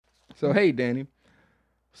So, hey, Danny.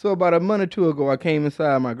 So about a month or two ago, I came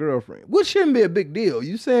inside my girlfriend, which shouldn't be a big deal.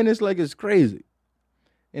 You saying this like it's crazy.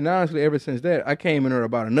 And honestly, ever since that, I came in her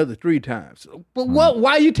about another 3 times. But what?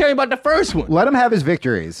 Why you telling me about the first one? Let him have his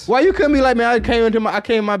victories. Why you couldn't be like, man, I came in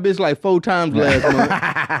my bitch like 4 times last month.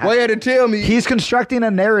 Why you had to tell me? He's constructing a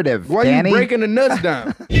narrative, Why Danny? you breaking the nuts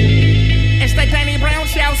down? It's the Danny Brown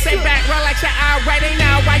Show. Sit back, relax, you already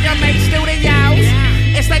know why you make studios.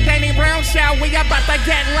 It's the Danny Brown Show. We about to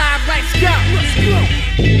get live. Let's go.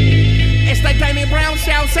 It's the Danny Brown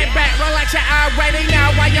Show. Sit back, relax, you already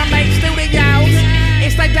know why you make studios.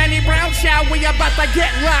 It's the Danny Brown Show. We about to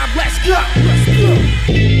get live. Let's go.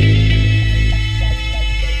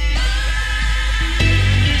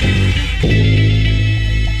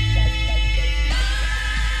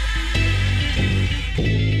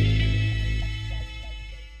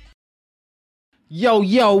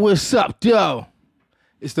 Yo, what's up, though?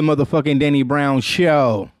 It's the motherfucking Danny Brown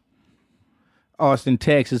Show. Austin,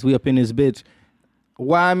 Texas. We up in this bitch.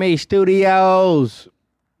 YMA Studios.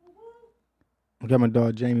 I got my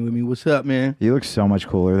dog Jamie with me. What's up, man? You look so much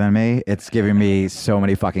cooler than me. It's giving me so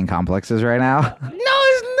many fucking complexes right now. No,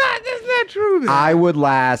 it's not. That's not true, man. I would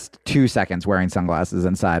last 2 seconds wearing sunglasses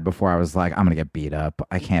inside before I was like, I'm gonna get beat up.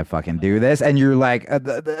 I can't fucking do this. And you're like, I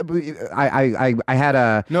had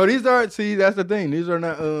a. No, these are. See, that's the thing. These are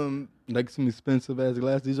not like some expensive ass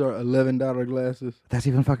glasses. These are $11 glasses. That's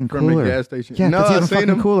even fucking from cooler. the gas station. Yeah, no, that's even I seen fucking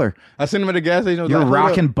them cooler. I seen them at the gas station. You're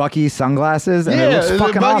rocking Bucky sunglasses, and it looks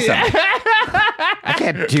fucking awesome. I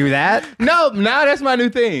can't do that. No, now that's my new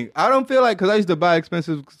thing. I don't feel like, because I used to buy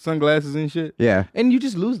expensive sunglasses and shit. Yeah. And you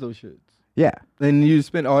just lose those shits. Yeah. And you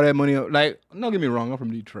spend all that money on, like, don't get me wrong, I'm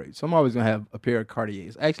from Detroit, so I'm always going to have a pair of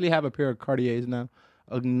Cartiers. I actually have a pair of Cartiers now,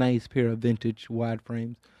 a nice pair of vintage wide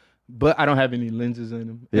frames, but I don't have any lenses in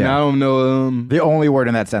them. Yeah. And I don't know. The only word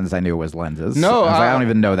in that sentence I knew was lenses. No, I don't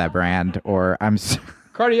even know that brand, or I'm.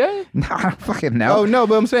 Cartier? No, I don't fucking know. Oh, no,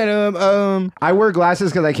 but I'm saying, I wear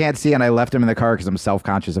glasses because I can't see, and I left them in the car because I'm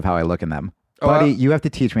self-conscious of how I look in them. Buddy, you have to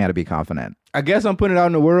teach me how to be confident. I guess I'm putting it out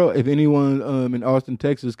in the world. If anyone in Austin,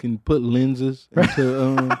 Texas can put lenses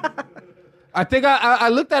into... I think I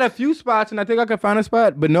looked at a few spots, and I think I could find a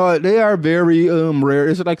spot. But no, they are very rare.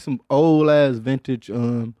 It's like some old-ass vintage...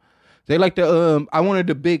 they like the... I wanted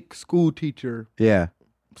the big school teacher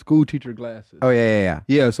glasses. Oh, yeah.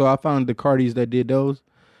 Yeah, so I found the Cartis that did those.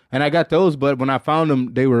 And I got those, but when I found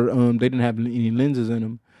them, they were they didn't have any lenses in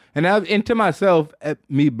them. And to myself,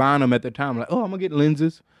 me buying them at the time, like, oh, I'm going to get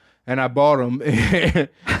lenses. And I bought them.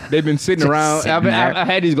 They've been sitting around. I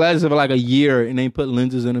had these glasses for like a year, and they ain't put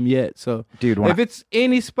lenses in them yet. So, dude, if it's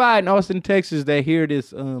any spot in Austin, Texas that hear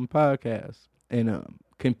this podcast and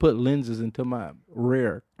can put lenses into my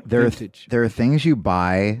rare vintage. There are things you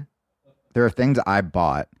buy. There are things I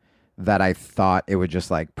bought that I thought it would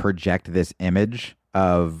just like project this image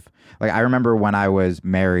of, like, I remember when I was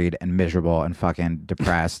married and miserable and fucking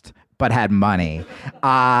depressed, but had money. Isn't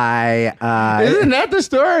that the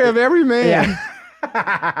story of every man? Yeah.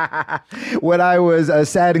 When I was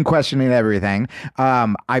sad and questioning everything,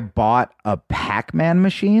 I bought a Pac-Man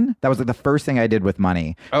machine. That was like the first thing I did with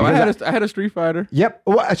money. Oh, I had a Street Fighter. Yep.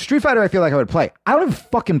 Well, a Street Fighter I feel like I would play. I don't even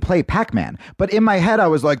fucking play Pac-Man. But in my head, I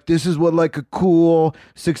was like, this is what like a cool,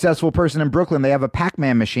 successful person in Brooklyn, they have a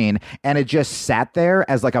Pac-Man machine. And it just sat there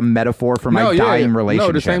as like a metaphor for my dying relationship.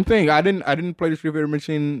 No, the same thing. I didn't play the Street Fighter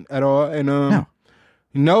machine at all. And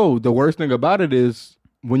no, the worst thing about it is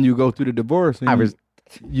when you go through the divorce and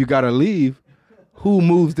you gotta leave, who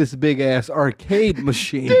moves this big ass arcade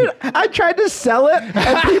machine? Dude, I tried to sell it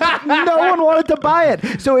and no one wanted to buy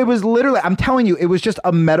it. So it was literally, I'm telling you, it was just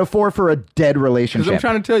a metaphor for a dead relationship. Because I'm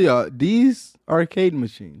trying to tell y'all, these arcade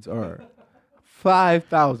machines are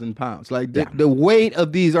 5,000 pounds. Like the weight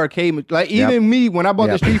of these arcade, like even me, when I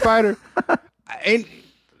bought the Street Fighter, and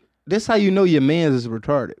this how you know your man's is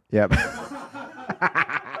retarded. Yep.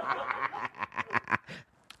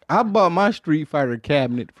 I bought my Street Fighter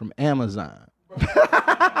cabinet from Amazon.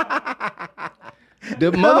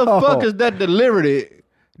 The motherfuckers that delivered it,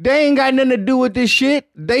 they ain't got nothing to do with this shit.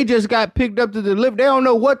 They just got picked up to deliver. They don't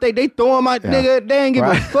know what they throw them out, nigga. They ain't give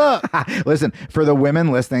a fuck. Listen, for the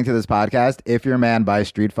women listening to this podcast, if your man buys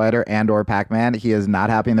Street Fighter and or Pac-Man, he is not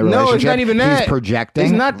happy in the relationship. No, it's not even that. He's projecting.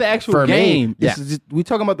 It's not the actual game. Yeah. We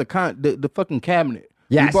talking about the fucking cabinet.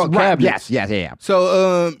 Yes, we bought cabinets. Yes.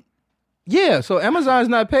 So, so Amazon's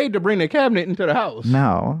not paid to bring the cabinet into the house.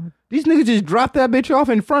 No. These niggas just dropped that bitch off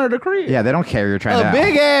in front of the crib. Yeah, they don't care you're trying to... A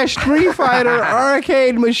big-ass Street Fighter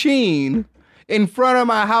arcade machine in front of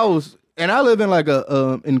my house. And I live in like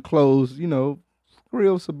a enclosed,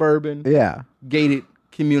 real suburban, gated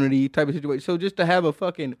community type of situation. So just to have a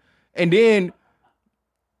fucking... And then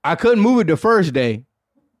I couldn't move it the first day,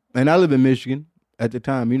 and I live in Michigan at the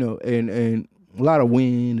time, you know, and a lot of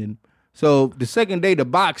wind, and so the second day the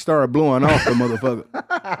box started blowing off the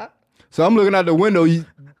motherfucker. So I'm looking out the window.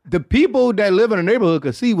 The people that live in the neighborhood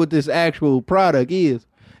could see what this actual product is,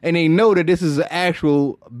 and they know that this is an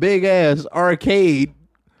actual big ass arcade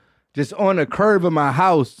just on the curve of my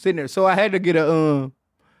house sitting there. So I had to get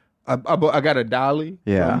I got a dolly.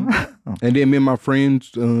 Yeah. And then me and my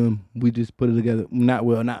friends, we just put it together.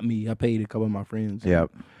 Not me. I paid a couple of my friends.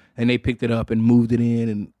 Yep. And they picked it up and moved it in,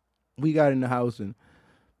 and we got in the house.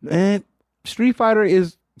 And Street Fighter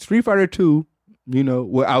 2, you know,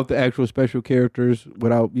 without the actual special characters,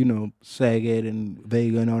 without, you know, Sagat and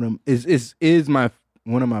Vega and all them, is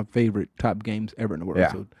one of my favorite top games ever in the world.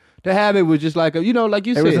 Yeah. So to have it was just like a, you know, like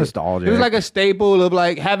you said, it was nostalgic. It was like a staple of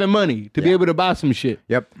like having money to be able to buy some shit.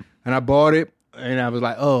 Yep. And I bought it, and I was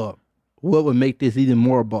like, oh, what would make this even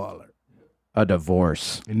more baller? A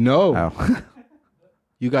divorce. No. Oh.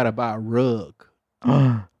 You got to buy a rug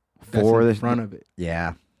For in front of it.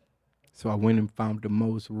 Yeah. So I went and found the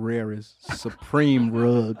most rarest Supreme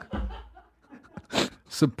rug.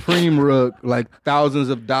 Supreme rug, like thousands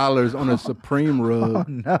of dollars on a Supreme rug. Oh,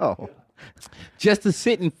 no. Just to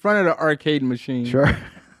sit in front of the arcade machine. Sure.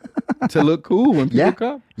 To look cool when people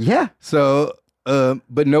come. Yeah. So,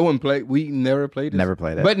 but no one played. We never played it. Never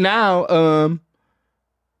played it. But now,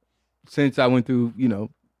 since I went through, you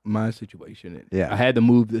know, my situation, I had to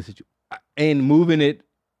move the situation. And moving it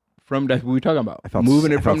from that's what we're talking about.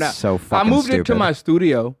 Moving it from that. So fucking I moved stupid. it to my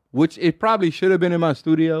studio, which it probably should have been in my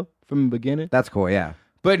studio from the beginning. That's cool, yeah.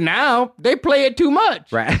 But now they play it too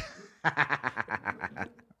much. Right.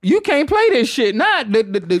 You can't play this shit.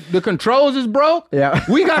 The controls is broke. Yeah.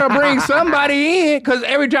 We gotta bring somebody in, because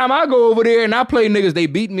every time I go over there and I play niggas, they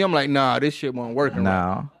beat me. I'm like, nah, this shit won't work.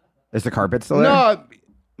 No. Is the carpet still there?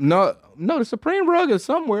 No, the Supreme rug is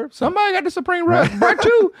somewhere. Somebody got the Supreme rug. But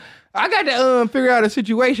too, I got to figure out a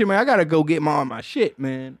situation, man. I got to go get my shit,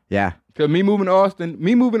 man. Yeah. Because me moving to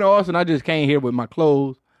Austin, I just came here with my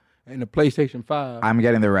clothes and the PlayStation 5. I'm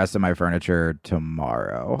getting the rest of my furniture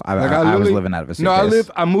tomorrow. I was living out of a suitcase.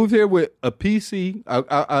 I moved here with a PC.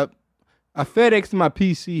 I FedExed my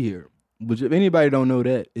PC here, which if anybody don't know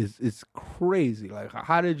that, it's crazy. Like,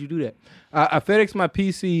 how did you do that? I FedExed my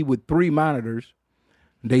PC with 3 monitors.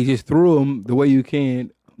 They just threw them the way you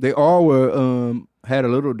can. They all were had a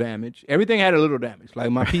little damage. Everything had a little damage.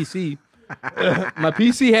 Like my PC, my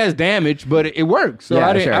PC has damage, but it works. So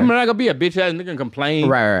I'm not gonna be a bitch ass nigga and complain,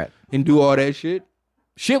 right, and do all that shit.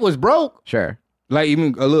 Shit was broke. Sure. Like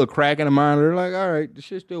even a little crack in the monitor. Like, all right, the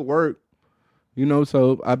shit still work. You know.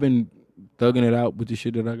 So I've been thugging it out with the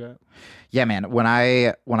shit that I got. Yeah, man. When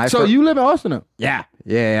I so you live in Austin now?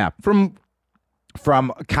 Yeah.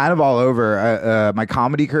 From kind of all over. My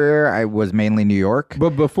comedy career, I was mainly New York.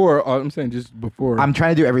 But before, I'm saying just before. I'm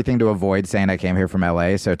trying to do everything to avoid saying I came here from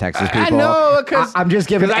LA, so Texas people. I know, because I'm just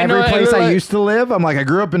giving every place I used to live. I'm like, I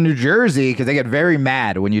grew up in New Jersey, because they get very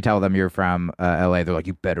mad when you tell them you're from LA. They're like,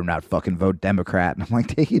 you better not fucking vote Democrat. And I'm like,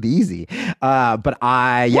 take it easy. What kind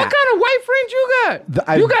of white friends you got?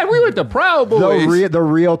 We with the Proud Boys. The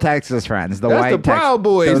real Texas friends. That's the Proud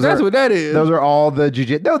Boys. That's what that is. Those are all the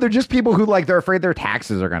jiu-jitsu. No, they're just people who they're afraid their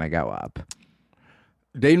taxes are going to go up.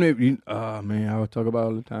 They man, I would talk about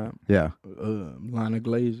all the time. Yeah. Lana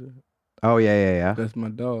Glazer. Oh yeah. That's my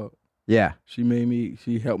dog. Yeah. She made me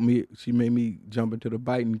jump into the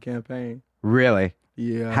Biden campaign. Really?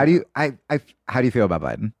 Yeah. How do you feel about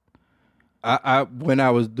Biden? I when I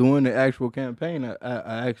was doing the actual campaign,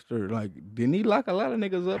 I asked her, like, didn't he lock a lot of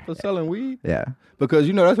niggas up for selling weed? Yeah. Because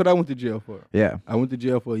that's what I went to jail for. Yeah. I went to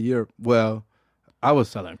jail for a year. Well, I was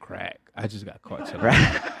selling crack. I just got caught selling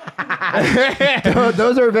weed.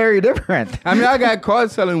 Those are very different. I mean, I got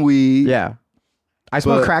caught selling weed. Yeah. I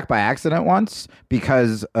smoked crack by accident once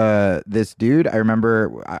because this dude, I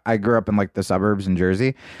remember I grew up in like the suburbs in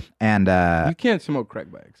Jersey, and you can't smoke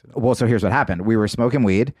crack by accident. Well, so here's what happened. We were smoking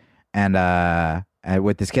weed, and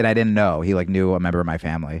with this kid I didn't know. He like knew a member of my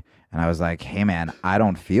family, and I was like, "Hey man, I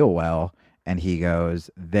don't feel well." And he goes,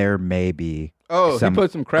 "There may be he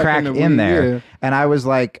put some crack in there." Yeah. And I was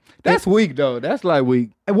like, "That's weak, though. That's like weak."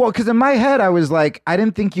 Well, because in my head I was like, I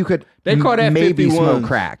didn't think you could. They call that maybe 51s. Smoke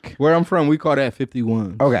crack. Where I'm from, we call that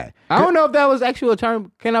 51. Okay. I don't know if that was actually a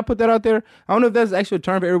term. Can I put that out there? I don't know if that's actually a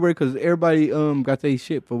term for everybody, because everybody got their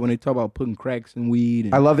shit for when they talk about putting cracks in weed.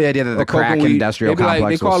 And, I love the idea that the crack industrial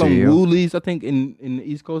complex they call will them sue you. woolies. I think in the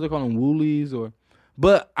East Coast they call them woolies,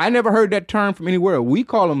 but I never heard that term from anywhere. We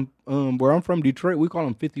call them where I'm from, Detroit. We call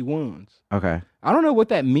them 51s. Okay. I don't know what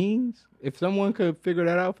that means. If someone could figure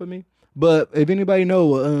that out for me. But if anybody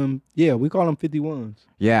know, yeah, we call them 51s.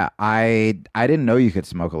 Yeah, I didn't know you could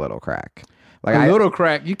smoke a little crack. Like A little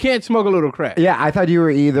crack. You can't smoke a little crack. Yeah, I thought you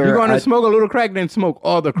were either You're going to smoke a little crack, then smoke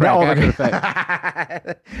all the crack after the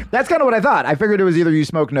fact. That's kind of what I thought. I figured it was either you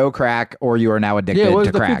smoke no crack or you are now addicted Yeah, what's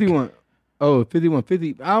to the crack. 51? Oh,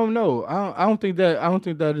 5150. I don't know. I don't think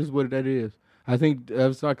that is what that is. I think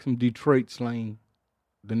that's like some Detroit slang.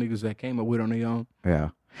 The niggas that came up with on their own. Yeah.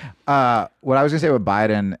 What I was gonna say with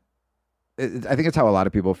Biden, I think it's how a lot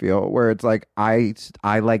of people feel. Where it's like I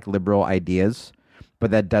like liberal ideas,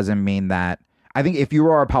 but that doesn't mean that. I think if you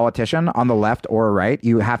are a politician on the left or right,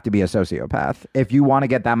 you have to be a sociopath. If you want to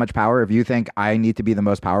get that much power, if you think I need to be the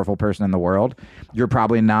most powerful person in the world, you're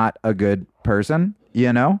probably not a good person,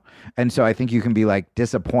 you know? And so I think you can be like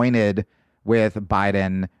disappointed with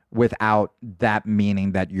Biden without that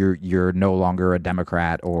meaning that you're no longer a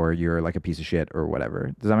Democrat or you're like a piece of shit or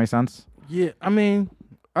whatever. Does that make sense? Yeah, I mean,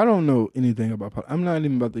 I don't know anything about politics. I'm not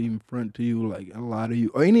even about to even front to you like a lot of you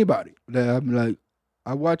or anybody that I'm like,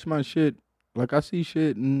 I watch my shit. Like, I see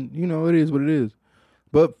shit, and, you know, it is what it is.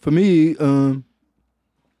 But for me, as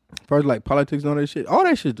far as, like, politics and all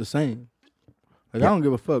that shit's the same. Like, I don't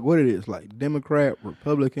give a fuck what it is. Like, Democrat,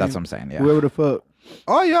 Republican. That's what I'm saying, yeah. Whoever the fuck.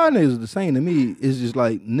 All y'all niggas are the same to me. It's just,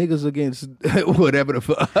 like, niggas against whatever the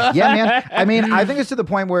fuck. Yeah, man. I mean, I think it's to the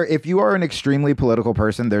point where if you are an extremely political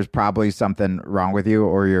person, there's probably something wrong with you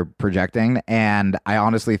or you're projecting. And I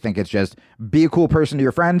honestly think it's just be a cool person to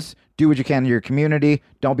your friends. Do what you can in your community.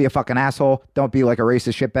 Don't be a fucking asshole. Don't be like a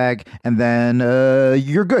racist shitbag. And then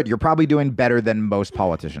you're good. You're probably doing better than most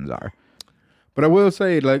politicians are. But I will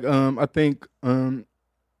say, like, I think, as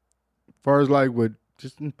far as, like, with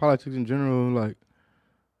just in politics in general, like,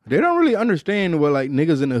 they don't really understand what, like,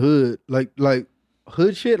 niggas in the hood, like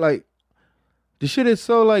hood shit, like, the shit is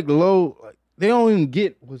so, like, low, like, they don't even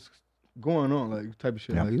get what's going on, like, type of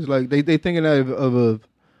shit. Yeah. Like, it's like, they thinking of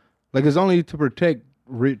like, it's only to protect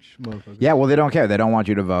rich motherfuckers. Yeah, well, they don't care. They don't want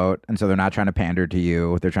you to vote. And so they're not trying to pander to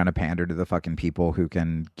you. They're trying to pander to the fucking people who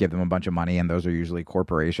can give them a bunch of money. And those are usually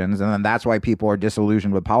corporations. And then that's why people are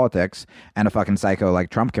disillusioned with politics. And a fucking psycho like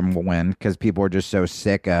Trump can win because people are just so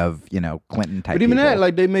sick of, you know, Clinton type But even people. that,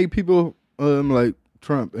 like, they make people, like,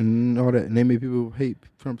 Trump and all that. And they make people hate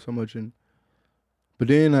Trump so much. But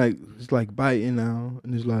then, like, it's like Biden now.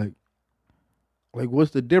 And it's like,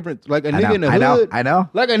 what's the difference? Like, a nigga in the hood. I know.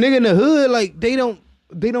 Like, a nigga in the hood, like, they don't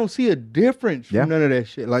see a difference from none of that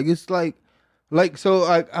shit. Like, it's like, so,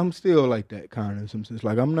 like, I'm still like that kind of, in some sense.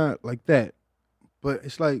 Like, I'm not like that. But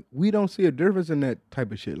it's like, we don't see a difference in that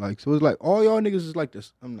type of shit. Like, so it's like, all y'all niggas is like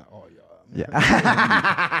this. I'm not all y'all. Yeah.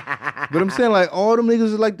 But I'm saying, like, all them niggas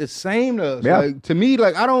is like the same to us. Yeah. Like, to me,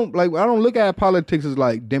 like, I don't look at politics as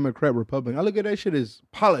like Democrat, Republican. I look at that shit as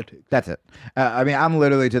politics. That's it. I mean, I'm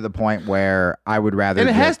literally to the point where I would rather. And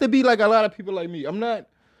it has to be like a lot of people like me. I'm not.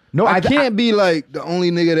 No, I can't be like the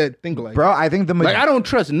only nigga that think like bro. that. I think Like, I don't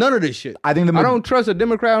trust none of this shit. I think I don't trust a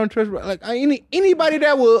Democrat. I don't trust like anybody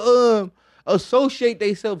that will associate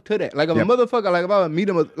themselves to that. Like, if a motherfucker, like, if I would meet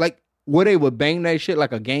him, like, where they would bang that shit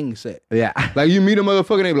like a gang set. Yeah. Like, you meet a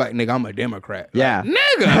motherfucker, they be like, nigga, I'm a Democrat. Yeah. Like,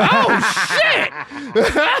 nigga, oh shit.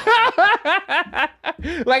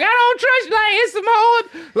 Like, I don't trust, like, it's my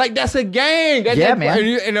own, like, that's a gang. Man.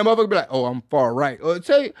 And the motherfucker be like, oh, I'm far right. Or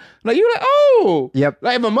say, like, you like, oh. Yep.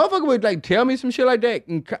 Like, if a motherfucker would, like, tell me some shit like that,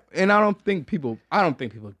 and I don't think people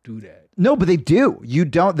do that. No, but they do. You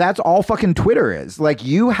don't. That's all fucking Twitter is. Like,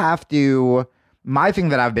 you have to. My thing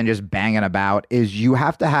that I've been just banging about is you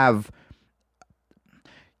have to have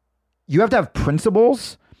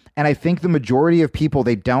principles. And I think the majority of people,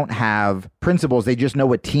 they don't have principles. They just know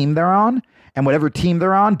what team they're on. And whatever team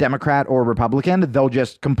they're on, Democrat or Republican, they'll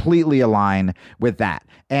just completely align with that.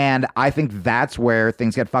 And I think that's where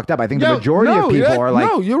things get fucked up. I think the majority of people are like...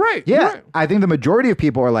 No, you're right. Yeah, You're right. I think the majority of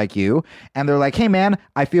people are like you. And they're like, hey, man,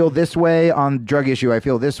 I feel this way on drug issue. I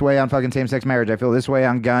feel this way on fucking same-sex marriage. I feel this way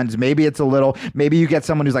on guns. Maybe it's a little... Maybe you get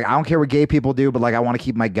someone who's like, I don't care what gay people do, but, like, I want to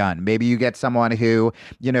keep my gun. Maybe you get someone who,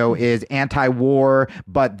 you know, is anti-war,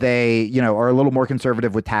 but they, you know, are a little more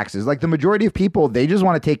conservative with taxes. Like, the majority of people, they just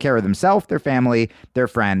want to take care of themselves, their family, their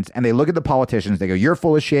friends, and they look at the politicians, they go, you're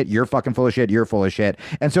full of shit, you're fucking full of shit, you're full of shit.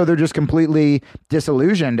 And so they're just completely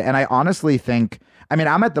disillusioned. And I honestly think, I mean,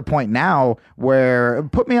 I'm at the point now where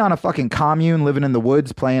put me on a fucking commune, living in the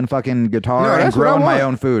woods, playing fucking guitar and growing my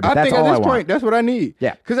own food. I That's think all at I this want. point, that's what I need.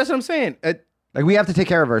 Yeah. Because that's what I'm saying. At Like, we have to take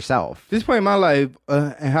care of ourselves. this point in my life,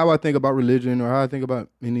 and how I think about religion or how I think about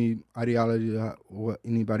any ideology, or what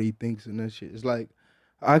anybody thinks and that shit, it's like,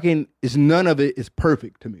 it's none of it is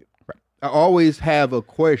perfect to me. Right. I always have a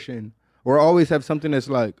question, or I always have something that's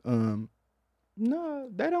like, no,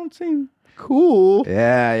 that don't seem cool.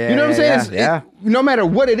 Yeah. You know what I'm saying? Yeah. No matter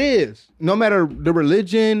what it is, no matter the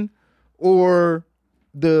religion or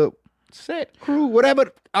the set, crew,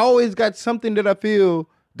 whatever, I always got something that I feel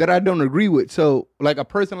that I don't agree with. So, like a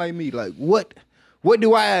person like me, like what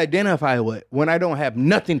do I identify with when I don't have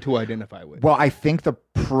nothing to identify with? Well, I think the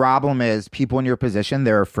problem is people in your position,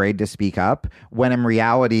 they're afraid to speak up, when in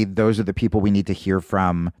reality, those are the people we need to hear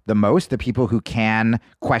from the most, the people who can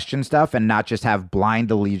question stuff and not just have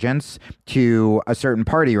blind allegiance to a certain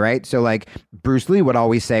party, right? So like Bruce Lee would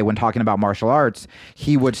always say when talking about martial arts,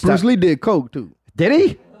 he would... Bruce Lee did coke too. Did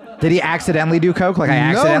he? Did he accidentally do coke? Like I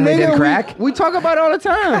accidentally did crack? We talk about it all the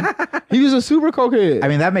time. He was a super cokehead. I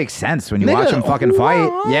mean, that makes sense when you watch him fucking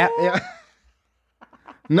fight. Yeah.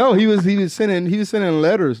 No, he was sending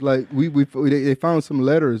letters. Like they found some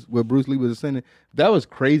letters where Bruce Lee was sending. That was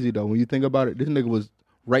crazy though when you think about it. This nigga was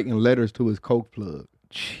writing letters to his coke plug.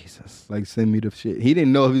 Jesus. Like send me the shit. He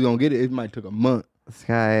didn't know if he was gonna get it. It might took a month. This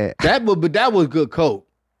guy. But that was good coke.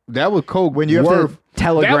 That was coke. When you have to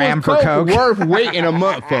telegram for coke, worth waiting a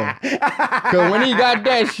month for. Cause when he got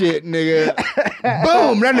that shit, nigga,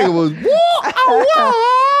 boom, that nigga was whoa.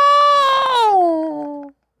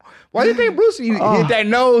 Why do you think Bruce hit that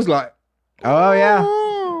nose like? Oh yeah,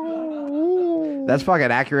 that's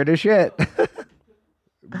fucking accurate as shit.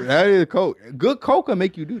 That is coke. Good coke will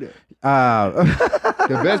make you do that.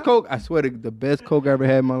 The best coke, I swear, the best coke I ever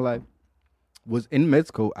had in my life was in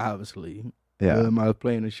Mexico, obviously. Yeah, I was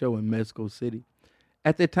playing a show in Mexico City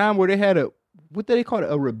at the time where they had what did they call it?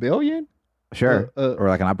 A rebellion? Sure, or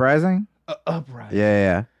like an uprising. Uprising.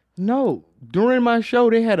 Yeah. No, during my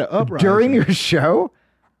show they had an uprising. During your show?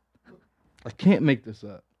 I can't make this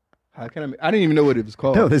up. How can I didn't even know what it was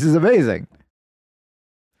called. No, this is amazing.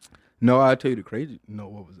 No, I'll tell you the crazy. No,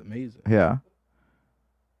 what was amazing? Yeah.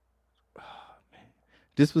 Oh, man.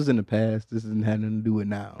 This was in the past. This didn't have nothing to do with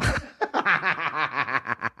now.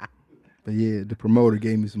 But yeah, the promoter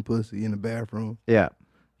gave me some pussy in the bathroom. Yeah.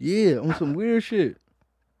 Yeah, on some weird shit.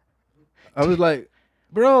 I was like,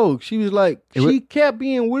 bro, she was like, she kept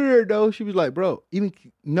being weird though. She was like, bro, this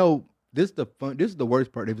is the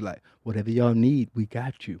worst part. They was like, whatever y'all need, we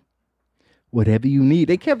got you. Whatever you need.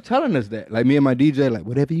 They kept telling us that. Like me and my DJ, like,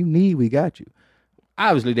 whatever you need, we got you.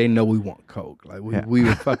 Obviously, they know we want coke. Like we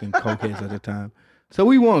were fucking cokeheads at the time. So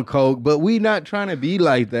we want coke, but we not trying to be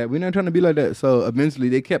like that. We're not trying to be like that. So eventually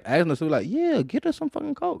they kept asking us, so we're like, yeah, get us some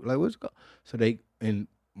fucking coke. Like, what's coke? So they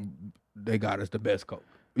got us the best coke.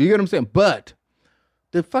 You get what I'm saying? But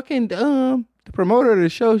the fucking the promoter of the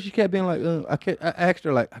show, she kept being like, I asked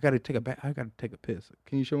her like, I gotta take a piss.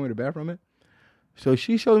 Can you show me where the bathroom at? So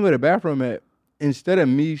she showed me where the bathroom at. Instead of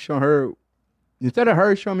her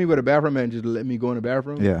showing me where the bathroom at and just let me go in the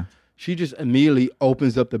bathroom. Yeah. She just immediately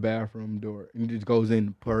opens up the bathroom door and just goes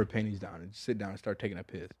in, put her panties down, and sit down and start taking a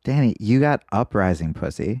piss. Danny, you got uprising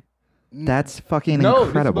pussy. That's fucking incredible.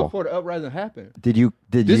 incredible. No, this is before the uprising happened.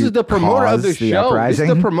 This is the promoter of the show. Uprising? This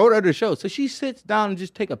is the promoter of the show. So she sits down and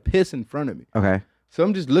just take a piss in front of me. Okay. So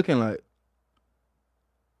I'm just looking like,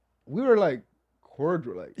 we were like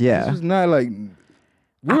cordial. Like, yeah. This was not like,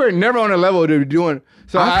 we were never on a level to be doing.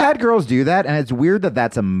 So I've had girls do that, and it's weird that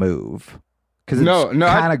that's a move. Because it's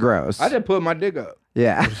kind of gross. I just put my dick up.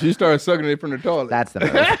 Yeah. She started sucking it from the toilet. That's the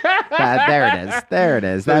move. There it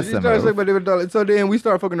is. That's the move. Sucking my dick from the toilet. So then we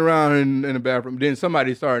started fucking around in the bathroom. Then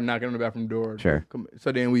somebody started knocking on the bathroom door. Sure.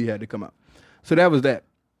 So then we had to come out. So that was that.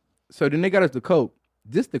 So then they got us the coke.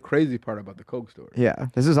 This is the crazy part about the coke story. Yeah.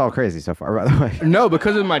 This is all crazy so far, by the way. No,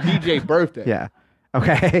 because it's my DJ's birthday. Yeah.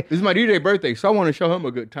 Okay. This is my DJ's birthday, so I want to show him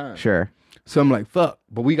a good time. Sure. So I'm like, fuck,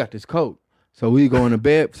 but we got this coke. So we go in the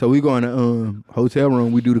bed. So we go in the hotel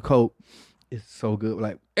room. We do the coke. It's so good.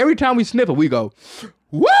 Like every time we sniff it, we go,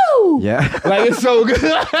 woo! Yeah. Like it's so good.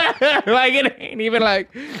 Like it ain't even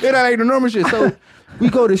like the normal shit. So we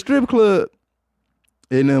go to strip club.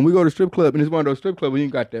 And then we go to strip club, and it's one of those strip clubs where you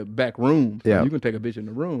got that back room. So you can take a bitch in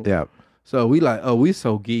the room. Yeah. So we like, oh, we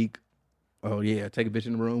so geek. Oh yeah, take a bitch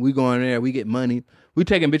in the room. We go in there, we get money. We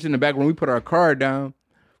taking bitch in the back room. We put our card down.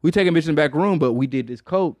 We taking bitch in the back room, but we did this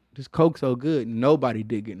coke. This coke so good, nobody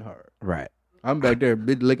did getting hurt. Right. I'm back there,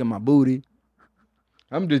 bitch licking my booty.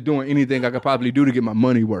 I'm just doing anything I could possibly do to get my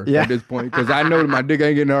money worth at this point, because I know that my dick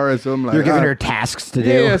ain't getting hard. So I'm like, you're giving her tasks to do.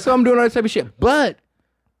 Yeah, so I'm doing all that type of shit. But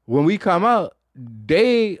when we come out,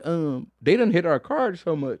 they done hit our card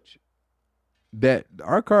so much that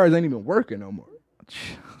our cards ain't even working no more.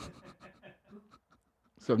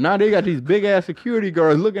 So now they got these big ass security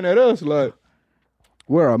guards looking at us like,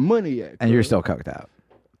 where our money at? And you're still coked out.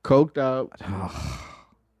 Coked out.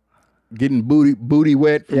 Getting booty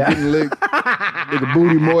wet from getting licked. Nigga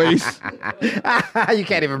booty moist, You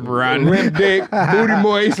can't even run. limp dick, booty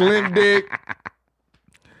moist, limp dick.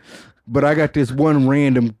 But I got this one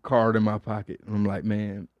random card in my pocket. And I'm like,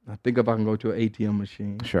 man, I think if I can go to an ATM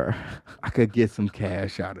machine, Sure. I could get some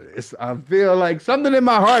cash out of this. I feel like something in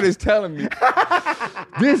my heart is telling me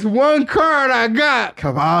this one card I got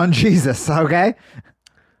Come on, Jesus. Okay.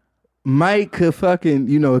 might could fucking,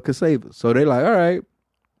 it could save us. So they like, all right.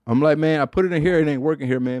 I'm like, man, I put it in here. It ain't working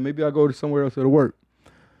here, man. Maybe I'll go to somewhere else it'll work.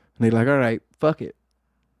 And they like, all right, fuck it.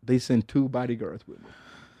 They send 2 bodyguards with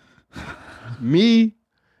me. Me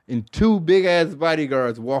and 2 big-ass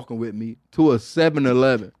bodyguards walking with me to a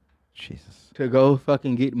 7-Eleven. Jesus. To go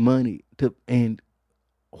fucking get money. And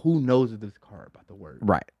who knows if this car about to work.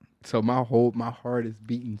 Right. So my heart is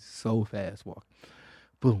beating so fast walking.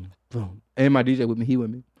 Boom, boom. And my DJ with me, he with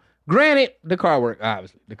me. Granted, the car worked,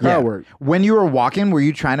 obviously. The car worked. When you were walking, were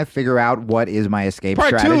you trying to figure out what is my escape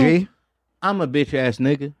Part strategy? 2, I'm a bitch ass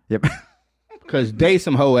nigga. Yep. Cause they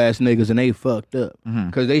some hoe ass niggas and they fucked up.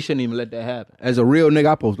 Cause they shouldn't even let that happen. As a real nigga,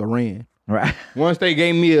 I supposed to ran. Right. Once they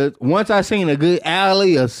gave me once I seen a good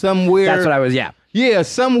alley or somewhere. That's what I was, Yeah,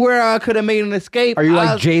 somewhere I could have made an escape. Are you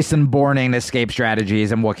like Jason Bourning escape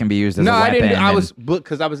strategies and what can be used as a weapon? No, I didn't. I was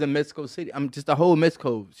because I was in Mexico City. I'm just the whole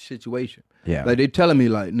Mexico situation. Yeah. Like they telling me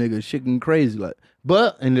like, nigga, shit getting crazy. Like,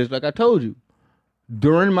 and just like I told you,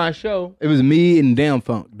 during my show, it was me and Damn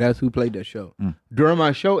Funk. That's who played that show. During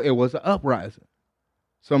my show, it was an uprising.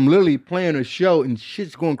 So I'm literally playing a show and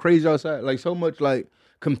shit's going crazy outside. Like so much like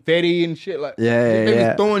confetti and shit. Like they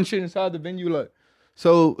was throwing shit inside the venue. Like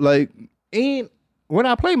so like and when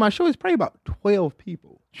I played my show, it's probably about 12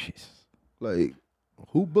 people. Jesus. Like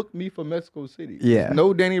who booked me for Mexico City? Yeah. There's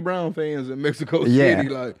no Danny Brown fans in Mexico Yeah. City.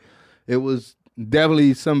 Like it was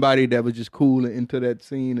definitely somebody that was just cool and into that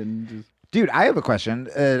scene and just. Dude, I have a question.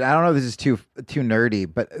 I don't know if this is too nerdy,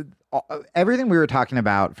 but everything we were talking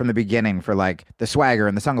about from the beginning for like the swagger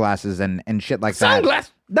and the sunglasses and shit like that.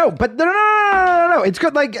 Sunglasses? No, but no. It's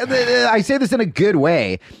good. Like I say this in a good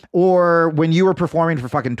way. Or when you were performing for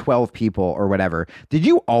fucking 12 people or whatever, did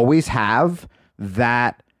you always have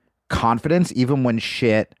that confidence even when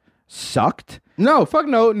shit sucked? No, fuck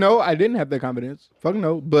no. No, I didn't have that confidence. Fuck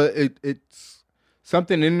no. But it's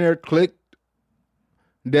something in there clicked.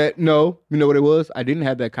 That no, you know what it was? I didn't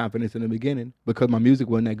have that confidence in the beginning because my music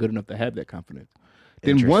wasn't that good enough to have that confidence.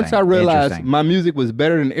 Then once I realized my music was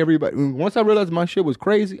better than everybody, once I realized my shit was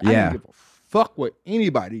crazy, I didn't give a fuck what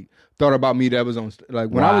anybody thought about me that was on stage.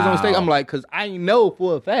 Like when I was on stage, I'm like, because I know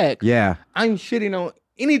for a fact, I'm shitting on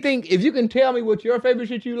anything. If you can tell me what your favorite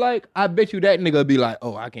shit you like, I bet you that nigga be like,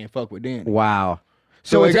 oh, I can't fuck with Danny. Wow.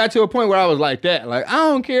 So it got to a point where I was like that. Like, I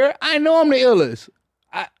don't care. I know I'm the illest.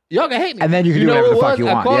 Y'all can hate me. And then you can do whatever the fuck you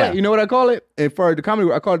want. You know what I call it? And for the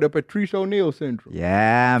comedy, I call it the Patrice O'Neal syndrome.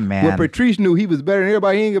 Yeah, man. Where Patrice knew he was better than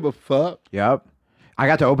everybody. He didn't give a fuck. Yep. I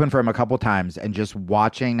got to open for him a couple times and just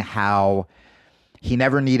watching how he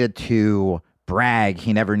never needed to brag.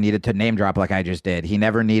 He never needed to name drop like I just did. He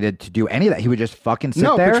never needed to do any of that. He would just fucking sit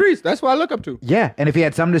there. No, Patrice. That's what I look up to. Yeah. And if he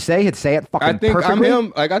had something to say, he'd say it fucking perfectly.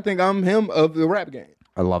 I think I'm him of the rap game.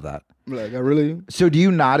 I love that. Like, I really. So do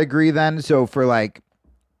you not agree then? So for like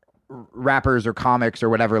rappers or comics or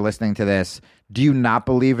whatever listening to this, do you not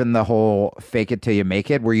believe in the whole fake it till you make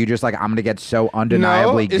it, where you just like, I'm gonna get so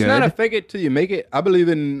undeniably good? No, it's not a fake it till you make it. I believe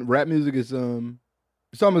in rap music is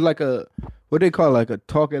it's almost like a what they call like a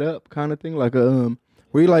talk it up kind of thing, like a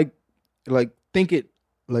where you like think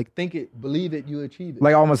it, believe it, you achieve it.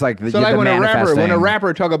 Like almost like the, so like the when manifesting. a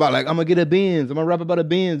rapper talk about like I'm gonna get a Benz, I'm gonna rap about a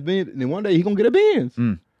Benz, and then one day he gonna get a Benz.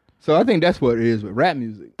 So I think that's what it is with rap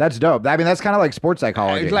music. That's dope. I mean, that's kind of like sports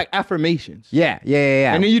psychology. It's like affirmations. Yeah.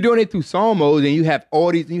 And then you're doing it through song modes, and you have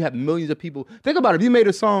all these, and you have millions of people. Think about it. If you made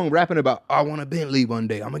a song rapping about, I want a Bentley one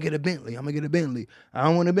day. I'm going to get a Bentley. I'm going to get a Bentley. I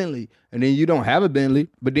don't want a Bentley. And then you don't have a Bentley,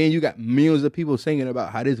 but then you got millions of people singing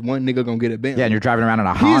about how this one nigga going to get a Bentley. Yeah, and you're driving around in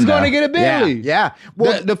a Honda. He's going to get a Bentley. Yeah.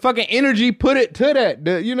 Well, the fucking energy put it to that.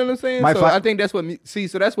 You know what I'm saying? I think that's what,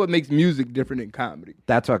 so that's what makes music different than comedy.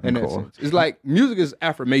 That's fucking cool. Sense. It's like music is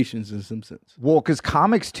affirmations in some sense. Well, because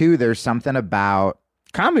comics too, there's something about...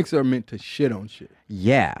 Comics are meant to shit on shit.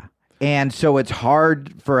 Yeah. And so it's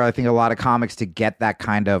hard for, I think, a lot of comics to get that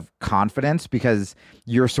kind of confidence because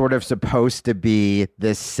you're sort of supposed to be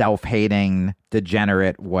this self-hating,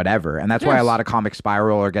 degenerate, whatever. And that's why a lot of comics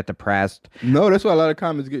spiral or get depressed. No, that's why a lot of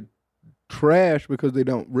comics get trash because they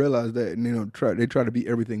don't realize that and they try to be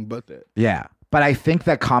everything but that. Yeah. But I think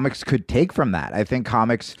that comics could take from that. I think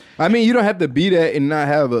comics... I mean, you don't have to be that and not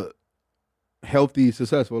have a healthy,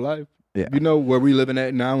 successful life. Yeah. You know where we living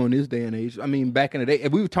at now in this day and age. I mean, back in the day,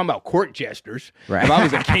 if we were talking about court jesters, Right. if I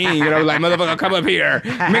was a king and I was like, motherfucker, come up here,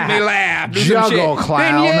 make me laugh, do some Juggle, shit.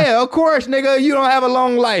 clown. Then yeah, of course, nigga, you don't have a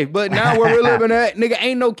long life. But now where we're living at, nigga,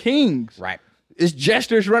 ain't no kings. Right. It's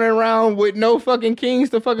jesters running around with no fucking kings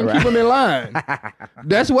to fucking keep them in line.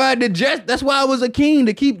 That's why I was a king,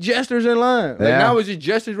 to keep jesters in line. Like now it's just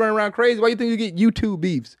jesters running around crazy. Why you think you get YouTube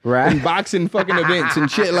beefs and boxing fucking events and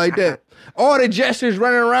shit like that? All the jesters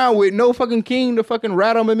running around with no fucking king to fucking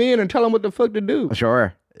rattle them in and tell them what the fuck to do.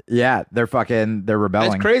 Sure. Yeah, they're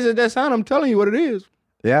rebelling. As crazy as that sound, I'm telling you what it is.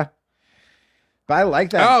 Yeah. But I like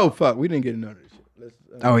that. Oh fuck, we didn't get none of this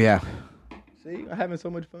shit. Oh yeah. See, I'm having so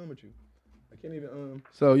much fun with you. I can't even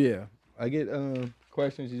So yeah, I get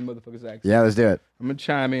questions these motherfuckers ask. Yeah, let's do it. I'm gonna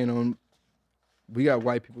chime in on. We got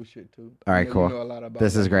white people shit too. All right, cool. You know a lot about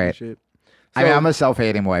this is great. Shit. I mean, I'm a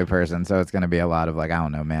self-hating white person, so it's gonna be a lot of like, I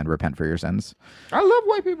don't know, man, repent for your sins. I love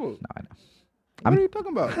white people. No, I know. What are you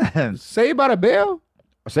talking about? Saved by the Bell?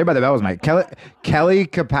 Saved by the Bell was my Kelly.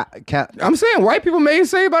 I'm saying white people made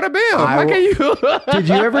Saved by the Bell. How can you? Did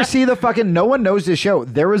you ever see the fucking? No one knows this show.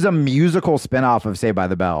 There was a musical spinoff of Saved by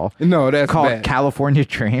the Bell. No, that's called bad. California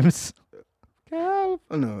Dreams. No,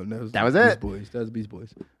 that was it. Beast Boys. That was Beast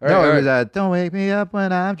Boys. It was "Don't Wake Me Up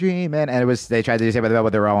When I'm Dreaming," and it was they tried to do Saved by the Bell,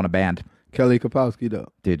 but they were all in a band. Kelly Kapowski though.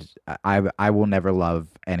 Dude, I will never love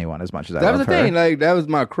anyone as much as I that love was the her. thing. Like that was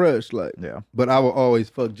my crush. Like but I will always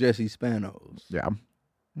fuck Jesse Spanos.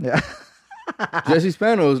 Yeah. Jesse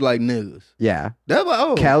Spanos like niggas. Yeah. That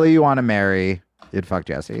was, Kelly, you want to marry? You'd fuck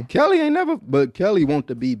Jesse. Kelly ain't never, but Kelly want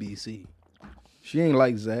the BBC. She ain't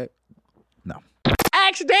like Zach. No.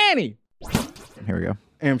 Ask Danny. Here we go.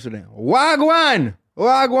 Amsterdam. Wagwan,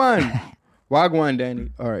 Danny.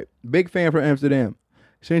 All right. Big fan from Amsterdam.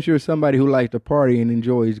 Since you're somebody who likes to party and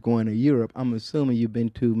enjoys going to Europe, I'm assuming you've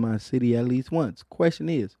been to my city at least once. Question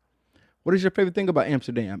is, what is your favorite thing about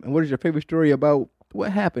Amsterdam? And what is your favorite story about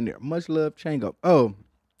what happened there? Much love, Chango. Oh,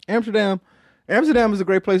 Amsterdam. Amsterdam is a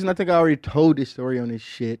great place, and I think I already told this story on this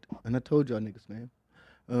shit. And I told y'all niggas, man.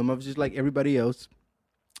 I was just like everybody else.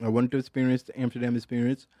 I wanted to experience the Amsterdam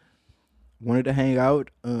experience. Wanted to hang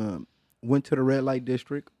out. Went to the red light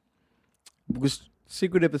district. Was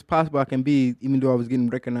secretive as possible I can be, even though I was getting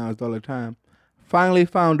recognized all the time. Finally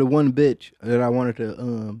found the one bitch that I wanted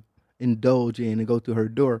to indulge in and go through her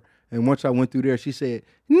door. And once I went through there, she said,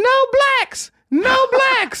 "No blacks! No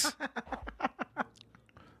blacks!"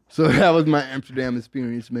 So that was my Amsterdam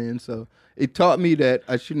experience, man. So it taught me that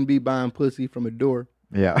I shouldn't be buying pussy from a door.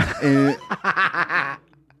 Yeah.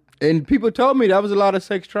 And people told me that was a lot of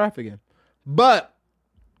sex trafficking. But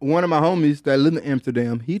one of my homies that lived in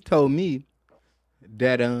Amsterdam, he told me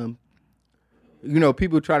that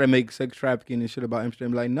people try to make sex trafficking and shit about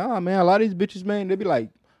Amsterdam. Like, nah, man, a lot of these bitches, man, they be like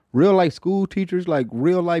real life school teachers, like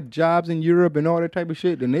real life jobs in Europe and all that type of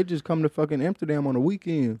shit. Then they just come to fucking Amsterdam on the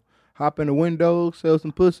weekend, hop in the window, sell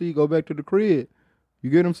some pussy, go back to the crib. You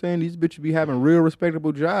get what I'm saying? These bitches be having real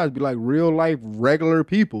respectable jobs, be like real life regular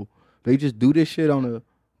people. They just do this shit on a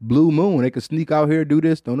blue moon. They could sneak out here, do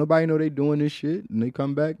this. Don't nobody know they doing this shit. And they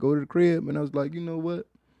come back, go to the crib. And I was like, you know what?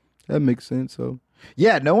 That makes sense. So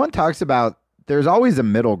yeah, no one talks about, there's always a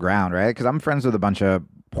middle ground, right? Because I'm friends with a bunch of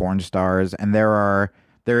porn stars, and there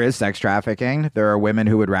is sex trafficking. There are women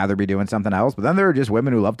who would rather be doing something else, but then there are just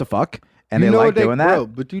women who love to fuck, and they like doing that. Bro,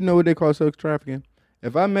 but you know what they call sex trafficking?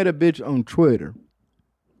 If I met a bitch on Twitter,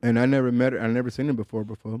 and I never met her, I never seen her before,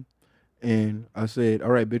 and I said,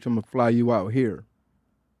 all right, bitch, I'm going to fly you out here.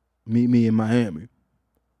 Meet me in Miami.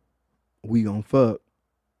 We gonna fuck.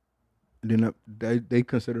 Then they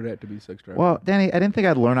consider that to be sex trafficking. Well, Danny, I didn't think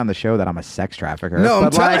I'd learn on the show that I'm a sex trafficker. No,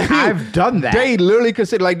 but I've done that. They literally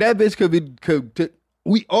consider, like, that bitch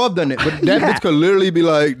we all done it, but that bitch could literally be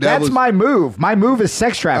like, that's my move. My move is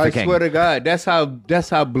sex trafficking. I swear to God, that's how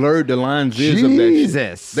blurred the lines is of that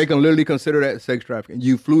shit. They can literally consider that sex trafficking.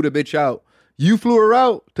 You flew the bitch out. You flew her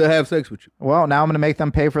out to have sex with you. Well, now I'm going to make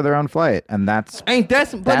them pay for their own flight, and that's on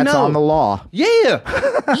the law.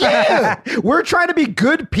 Yeah. We're trying to be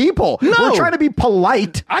good people. No. We're trying to be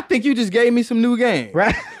polite. I think you just gave me some new game.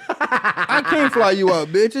 Right? I can't fly you out,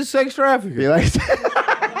 bitch. It's sex trafficking.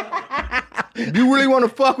 You really want to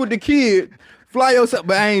fuck with the kid, fly yourself,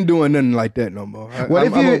 but I ain't doing nothing like that no more.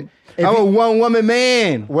 I'm a one-woman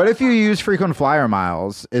man. What if you use frequent flyer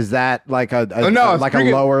miles? Is that like a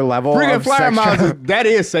lower level? Frequent flyer miles, that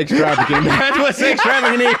is sex trafficking. That's what sex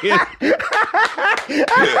trafficking is.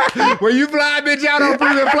 When you fly a bitch out on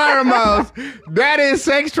frequent flyer miles, that is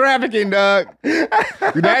sex trafficking, dog.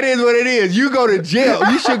 That is what it is. You go to jail.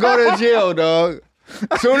 You should go to jail, dog.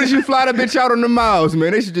 As soon as you fly the bitch out on the miles,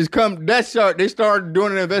 man, they should just come. They start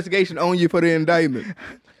doing an investigation on you for the indictment.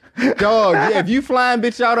 Dog, yeah, if you flying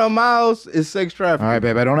bitch out on miles, it's sex trafficking. All right,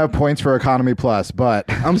 babe. I don't have points for economy plus, but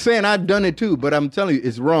I'm saying I've done it too, but I'm telling you,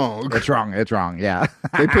 it's wrong. it's wrong. It's wrong. Yeah.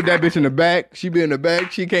 They put that bitch in the back. She be in the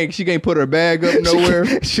back. She can't put her bag up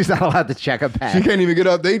nowhere. She's not allowed to check a bag. She can't even get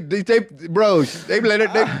up. They bro, they let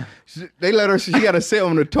her. They let her. She got to sit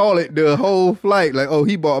on the toilet the whole flight. Like, oh,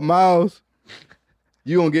 he bought miles.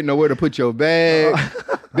 You don't get nowhere to put your bag.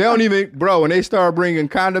 They don't even, bro, when they start bringing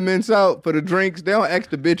condiments out for the drinks, they don't ask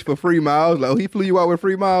the bitch for free miles. Like, oh, he flew you out with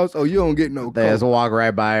free miles? Oh, you don't get no They just walk right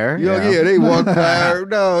by her. Yeah, they walk by her.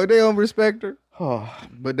 No, they don't respect her.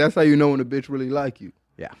 But that's how you know when a bitch really like you.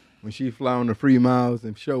 Yeah. When she fly on the free miles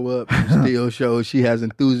and show up and still show she has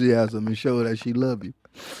enthusiasm and show that she love you.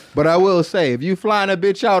 But I will say, if you flying a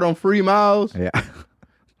bitch out on free miles, Yeah.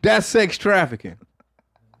 that's sex trafficking.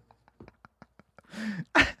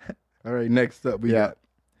 All right, next up we got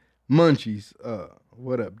munchies.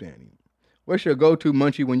 What up, Danny? What's your go-to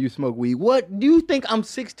munchie when you smoke weed? What do you think? I'm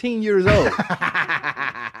 16 years old.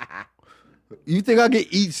 You think I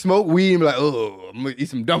can smoke weed and be like, oh, I'm gonna eat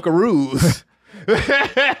some Dunkaroos?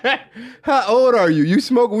 How old are you? You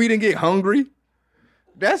smoke weed and get hungry?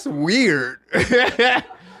 That's weird.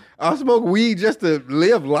 I smoke weed just to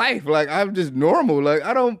live life. Like, I'm just normal. Like,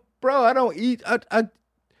 I don't eat. I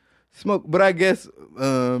smoke, but I guess,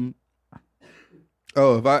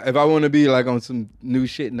 if I want to be like on some new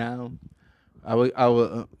shit now, I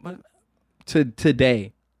would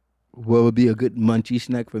today, what would be a good munchie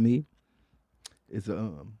snack for me is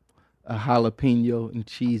a jalapeno and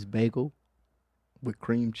cheese bagel with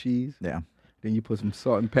cream cheese. Yeah. Then you put some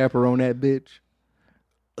salt and pepper on that bitch.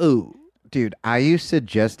 Ooh. Dude, I used to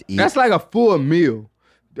just eat. That's like a full meal.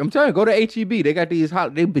 I'm telling you, go to H-E-B. They got these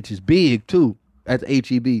they bitches big too. At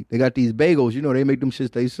H-E-B. They got these bagels. You know, they make them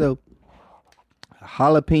shits they sell.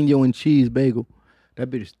 Jalapeno and cheese bagel. That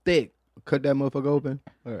bitch is thick. Cut that motherfucker open.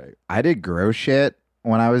 All right. I did gross shit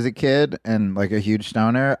when I was a kid and like a huge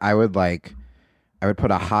stoner. I would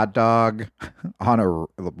put a hot dog on a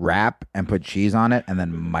wrap and put cheese on it and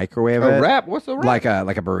then microwave it. A wrap? What's a wrap? Like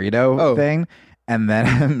a burrito thing. And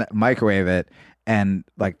then microwave it. And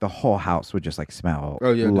like the whole house would just like smell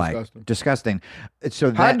like disgusting.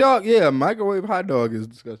 So hot dog, microwave hot dog is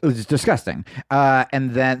disgusting. It was disgusting.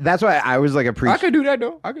 And then that's why I was like I could do that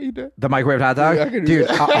though. I could eat that. The microwave hot dog? Yeah, I could do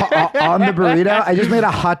that. On the burrito, I just made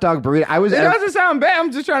a hot dog burrito. It doesn't sound bad.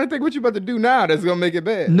 I'm just trying to think what you about to do now that's gonna make it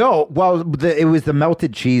bad. No, well, it was the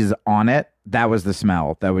melted cheese on it. That was the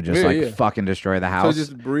smell that would just fucking destroy the house. So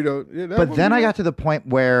just burrito. Yeah, but then I got to the point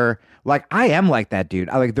where like I am like that dude.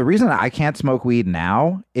 The reason I can't smoke weed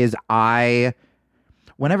now is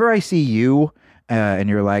whenever I see you and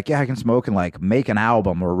you're like, yeah, I can smoke and like make an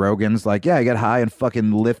album, or Rogan's like, yeah, I get high and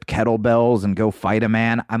fucking lift kettlebells and go fight a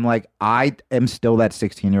man. I'm like, I am still that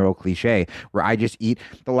 16-year-old cliche where I just eat.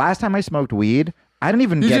 The last time I smoked weed, I didn't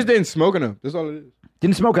even just didn't smoke enough. That's all it is.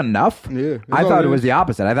 Didn't smoke enough? Yeah. I thought it was the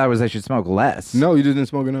opposite. I thought it was I should smoke less. No, you just didn't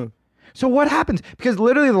smoke enough. So what happens? Because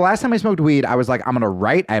literally the last time I smoked weed, I was like, I'm going to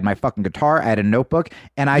write. I had my fucking guitar. I had a notebook.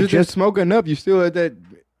 And I just... didn't smoke enough. You still at that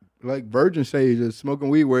like virgin stage of smoking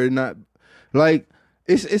weed where it's not... Like,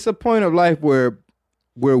 it's a point of life where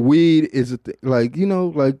weed is a thing. Like, you know,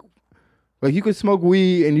 like you could smoke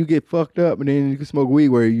weed and you get fucked up, and then you can smoke weed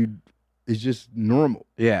where it's just normal.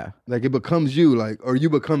 Yeah. Like it becomes you, like, or you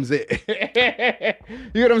becomes it.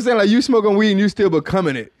 You know what I'm saying? Like you smoking weed and you still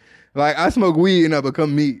becoming it. Like I smoke weed and I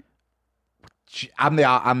become me. I'm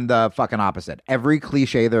the fucking opposite. Every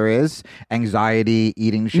cliche there is, anxiety,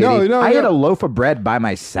 eating shitty. I ate a loaf of bread by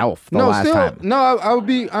myself the last time. No, I would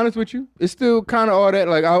be honest with you. It's still kind of all that.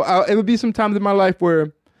 Like it would be some times in my life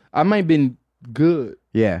where I might have been good.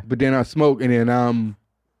 Yeah. But then I smoke and then I'm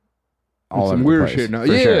all some weird shit now.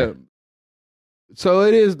 Yeah. Sure. So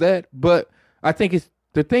it is that. But I think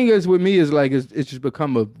the thing is with me is like it's just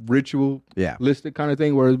become a ritualistic kind of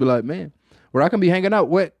thing where it's be like, man, where I can be hanging out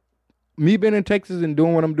me being in Texas and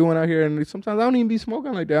doing what I'm doing out here, and sometimes I don't even be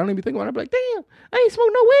smoking like that. I don't even think about it. I'm like, damn, I ain't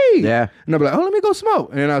smoking no weed. Yeah. And I'm like, oh, let me go smoke.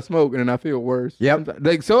 And then I smoke, and then I feel worse. Yep.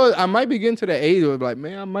 Like, so I might be getting to the age of like,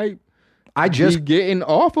 man, I might be getting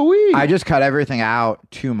off of weed. I just cut everything out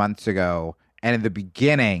 2 months ago, and in the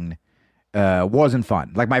beginning, wasn't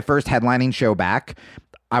fun. Like my first headlining show back,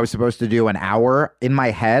 I was supposed to do an hour. In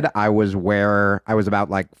my head, I was about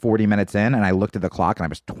like 40 minutes in, and I looked at the clock, and I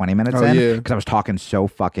was 20 minutes in because I was talking so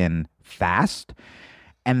fucking fast.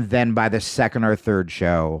 And then by the second or third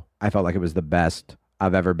show, I felt like it was the best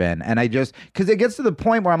I've ever been. And because it gets to the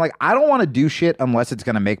point where I'm like, I don't want to do shit unless it's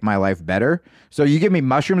going to make my life better. So you give me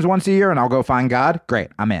mushrooms once a year and I'll go find God. Great,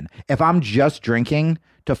 I'm in. If I'm just drinking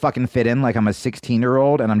to fucking fit in like I'm a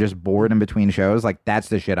 16-year-old and I'm just bored in between shows, like that's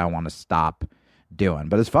the shit I want to stop doing.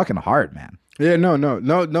 But it's fucking hard, man. Yeah,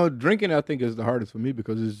 no. Drinking, I think, is the hardest for me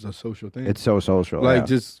because it's a social thing. It's so social. Like, yeah.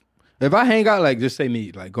 just if I hang out, like, just say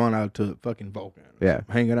me, like going out to fucking Vulcan,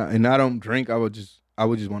 hanging out, and I don't drink, I would just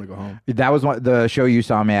want to go home. That was the show you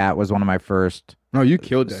saw me at was one of my first. No, you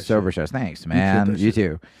killed that sober shit. shows. Thanks, man. You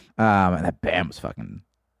too. And that band was fucking.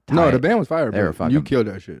 Tight. No, the band was fire. They were fucking. You killed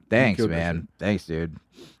that shit. Thanks, man. Thanks, dude.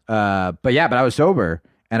 But I was sober,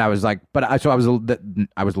 and I was like, I was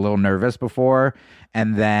a little nervous before,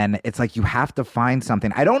 and then it's like you have to find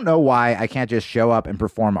something. I don't know why I can't just show up and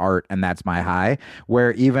perform art, and that's my high.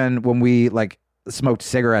 Where even when we like smoked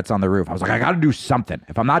cigarettes on the roof, I was like, I got to do something.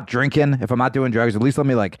 If I'm not drinking, if I'm not doing drugs, at least let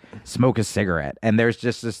me like smoke a cigarette. And there's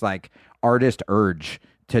just this like artist urge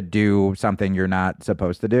to do something you're not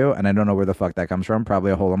supposed to do, and I don't know where the fuck that comes from.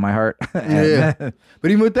 Probably a hole in my heart. Yeah, but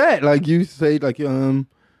even with that, like you say, like you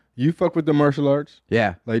fuck with the martial arts.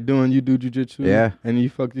 Yeah, like you do jujitsu. Yeah, and you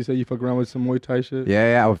fuck around with some Muay Thai shit.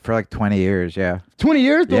 Yeah, for like 20 years. Yeah, 20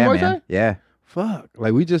 years doing Muay Thai. Yeah, fuck,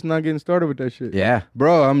 like we just not getting started with that shit. Yeah,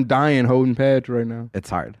 bro, I'm dying holding pads right now. It's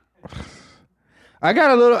hard. I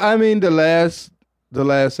got a little. I mean, the last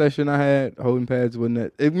session I had holding pads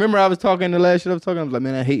wasn't that. Remember, I was talking the last shit I was talking. I was like,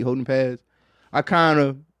 man, I hate holding pads. I kind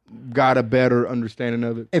of got a better understanding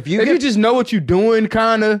of it. If you just know what you're doing,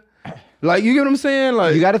 kind of like, you get what I'm saying.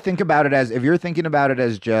 Like, you got to think about it as, if you're thinking about it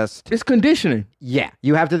as just, it's conditioning. Yeah,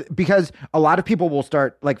 you have to, because a lot of people will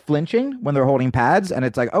start like flinching when they're holding pads, and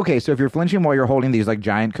it's like, okay, so if you're flinching while you're holding these like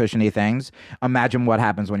giant cushiony things, imagine what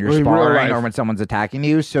happens when you're sparring or when someone's attacking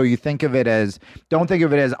you. So you think of it as, don't think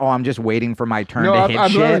of it as, oh, I'm just waiting for my turn to hit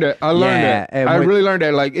I've shit. Learned that. I learned that. I really learned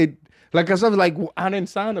that. Like it. Like I was like, I didn't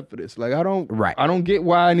sign up for this. Like I don't get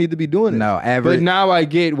why I need to be doing it. No, but now I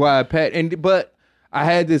get why but I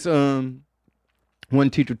had this one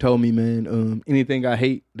teacher told me, man, anything I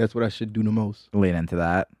hate, that's what I should do the most. Lean into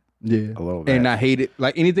that. Yeah. A little bit. And I hate it.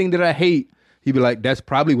 Like anything that I hate, he'd be like, that's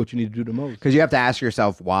probably what you need to do the most. Because you have to ask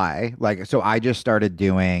yourself why. Like, so I just started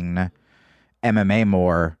doing MMA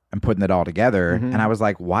more and putting it all together. Mm-hmm. And I was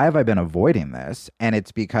like, why have I been avoiding this? And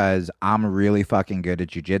it's because I'm really fucking good at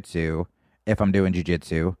jujitsu if I'm doing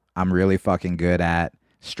jujitsu. I'm really fucking good at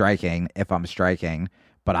striking if I'm striking.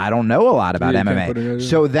 But I don't know a lot about MMA.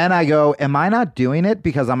 So then I go, am I not doing it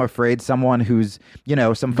because I'm afraid someone who's,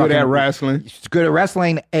 some good at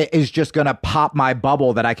wrestling is just going to pop my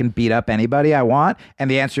bubble that I can beat up anybody I want?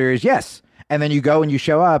 And the answer is yes. And then you go and you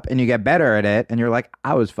show up and you get better at it and you're like,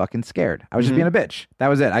 I was fucking scared. I was just being a bitch. That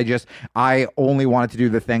was it. I only wanted to do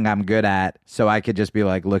the thing I'm good at so I could just be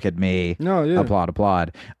like, look at me. No, yeah.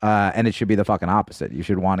 Applaud. And it should be the fucking opposite. You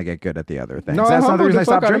should want to get good at the other things. No, that's not the reason I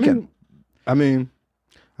stopped drinking. I mean,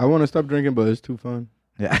 I want to stop drinking, but it's too fun.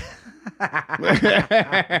 Yeah.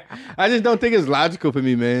 I just don't think it's logical for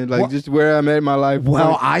me, man. Like, just where I'm at in my life.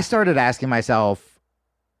 Well, I started asking myself,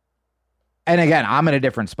 and again, I'm in a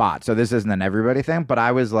different spot, so this isn't an everybody thing, but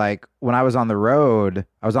I was like, when I was on the road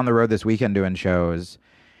this weekend doing shows,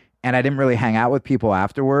 and I didn't really hang out with people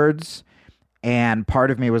afterwards. And part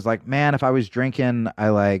of me was like, man, if I was drinking, I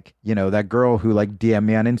like, that girl who like DM'd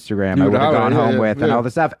me on Instagram, I would have gone home with and all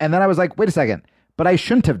this stuff. And then I was like, wait a second. But I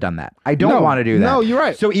shouldn't have done that. I don't want to do that. No, you're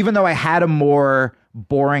right. So even though I had a more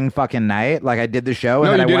boring fucking night, like I did the show.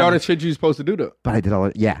 No, and you did all the shit you're supposed to do though. But I did all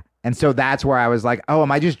it. Yeah. And so that's where I was like, oh,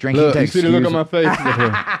 am I just drinking to excuse? You see the look on my face?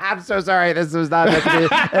 I'm so sorry. This was not meant to be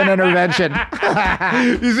an intervention.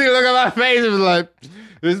 You see the look on my face? It was like,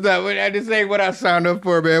 this ain't what I signed up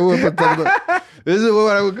for, man. This is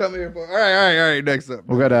what I would come here for. All right. Next up.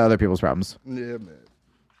 We'll go to other people's problems. Yeah, man.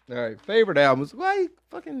 All right. Favorite albums. Why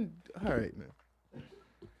fucking... All right, man.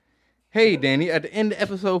 Hey, Danny, at the end of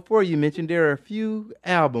episode 4, you mentioned there are a few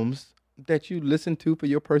albums that you listen to for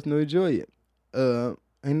your personal enjoyment.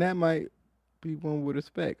 And that might be one with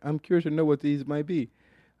respect. I'm curious to know what these might be.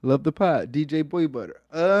 Love the Pod, DJ Boy Butter.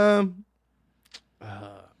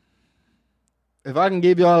 If I can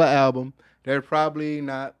give y'all an album, there's probably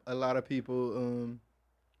not a lot of people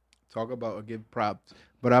talk about or give props.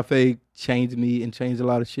 But I think changed me and changed a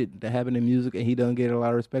lot of shit that happened in music, and he doesn't get a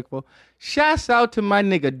lot of respect for. Shouts out to my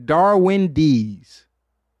nigga Darwin Dees.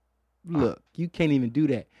 Look, you can't even do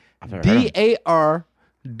that. DARWINDEEZ.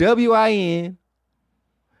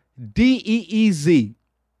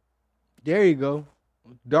 There you go.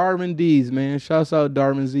 Darwin Dees, man. Shouts out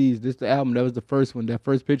Darwin Dees. This is the album. That was the first one. That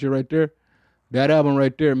first picture right there. That album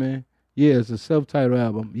right there, man. Yeah, it's a self-titled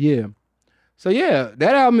album. Yeah. So yeah,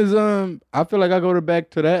 that album is I feel like I go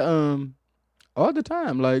back to that all the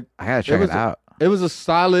time. Like I gotta check it out. It's a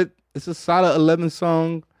solid 11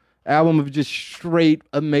 song album of just straight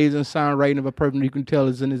amazing songwriting of a person you can tell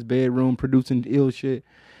is in his bedroom producing ill shit.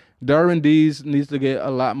 Darwin Dees needs to get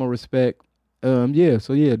a lot more respect. Yeah.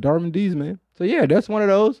 So yeah, Darwin D's, man. So yeah, that's one of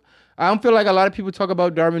those. I don't feel like a lot of people talk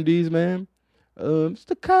about Darwin D's, man. It's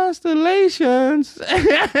the constellations.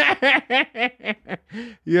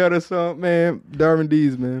 Yeah, the song, man. Darwin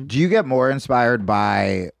D's, man. Do you get more inspired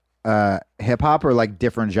by hip hop or like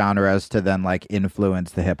different genres to then like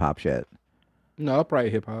influence the hip hop shit? No, I'll probably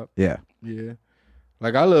hip hop. Yeah. Yeah.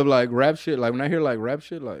 Like I love like rap shit. Like when I hear like rap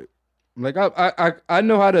shit, like I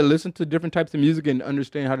know how to listen to different types of music and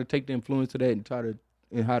understand how to take the influence of that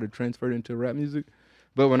and how to transfer it into rap music.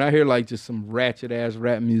 But when I hear like just some ratchet ass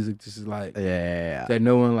rap music, this is like Yeah. that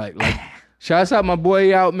no one like shouts out my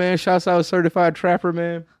boy out, man. Shouts out Certified Trapper,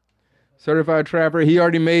 man. Certified Trapper. He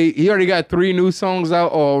already got 3 new songs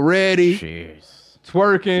out already. Jeez.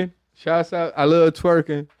 Twerking. Shouts out. I love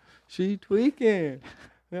twerking. She tweaking.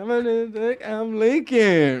 I'm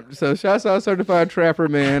Lincoln. So shouts out Certified Trapper,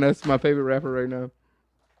 man. That's my favorite rapper right now.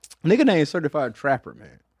 Nigga name Certified Trapper,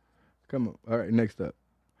 man. Come on. All right, next up.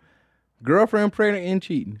 Girlfriend pregnant and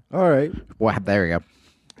cheating. All right. Well, there we go.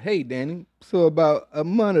 Hey, Danny. So about a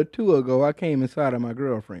month or 2 ago, I came inside of my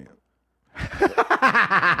girlfriend.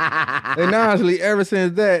 And honestly, ever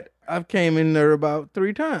since that, I've came in there about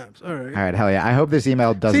 3 times. All right. All right, hell yeah. I hope this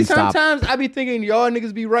email doesn't stop. Sometimes I be thinking y'all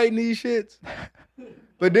niggas be writing these shits.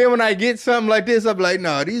 But then when I get something like this, I'm like,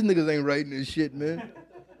 nah, these niggas ain't writing this shit, man.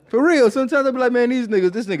 For real. Sometimes I be like, man, this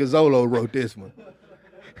nigga Zolo wrote this one.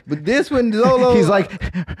 But this one, Zolo. He's like,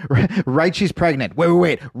 right, she's pregnant.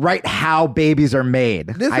 Wait. Right how babies are made.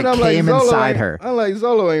 This I one, I'm came like, inside her. I'm like,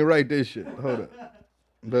 Zolo ain't write this shit. Hold up.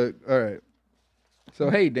 But, all right. So,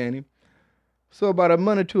 hey, Danny. So about a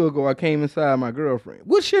month or 2 ago, I came inside my girlfriend.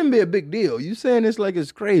 Which shouldn't be a big deal. You saying this like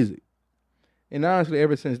it's crazy. And honestly,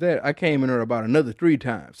 ever since that, I came in her about another 3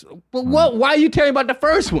 times. But what? Why you tell me about the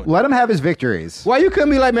first one? Let him have his victories. Why you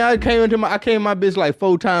couldn't be like, man, I came in my bitch like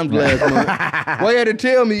 4 times last month. Why you had to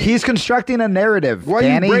tell me? He's constructing a narrative, Why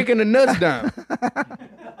Danny? you breaking the nuts down?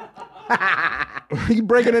 You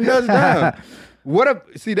breaking the nuts down. What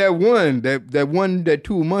if, see that one, that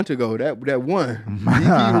 2 months ago, that one,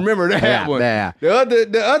 you remember that one. Yeah.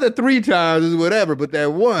 The other 3 times is whatever, but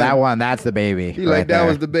that one. That's the baby. He like, that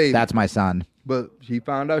was the baby. That's my son. But she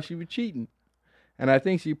found out she was cheating. And I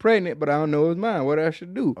think she's pregnant, but I don't know it was mine. What I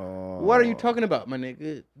should do? What are you talking about, my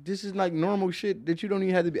nigga? This is like normal shit that you don't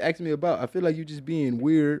even have to be asking me about. I feel like you just being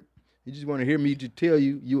weird. You just want to hear me just tell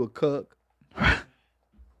you a cuck.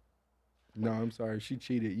 No, I'm sorry. She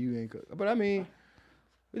cheated. You ain't cuck. But I mean,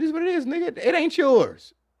 it is what it is, nigga. It ain't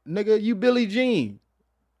yours. Nigga, you Billie Jean.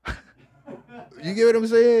 You get what I'm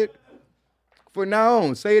saying? For now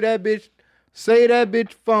on, say that bitch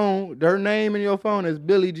phone, her name in your phone is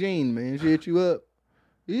Billie Jean, man. She hit you up.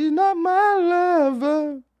 He's not my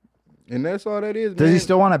lover. And that's all that is, man. Does he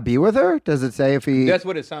still want to be with her? Does it say if he... That's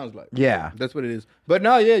what it sounds like. Yeah. That's what it is. But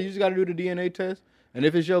no, yeah, you just got to do the DNA test. And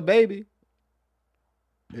if it's your baby,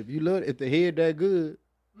 if the head that good,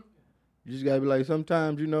 you just got to be like,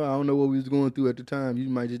 sometimes, I don't know what we was going through at the time. You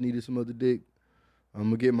might just needed some other dick. I'm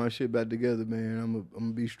going to get my shit back together, man. I'm going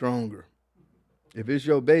to be stronger. If it's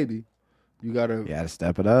your baby, you gotta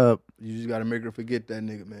step it up. You just gotta make her forget that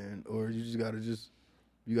nigga, man. Or you just gotta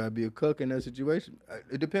you gotta be a cuck in that situation.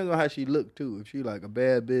 It depends on how she look too. If she like a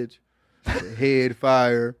bad bitch, head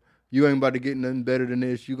fire, you ain't about to get nothing better than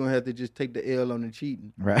this. You gonna have to just take the L on the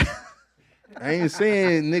cheating. Right. I ain't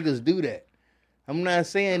saying niggas do that. I'm not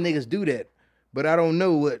saying niggas do that. But I don't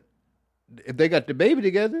know if they got the baby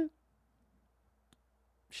together.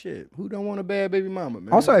 Shit, who don't want a bad baby mama,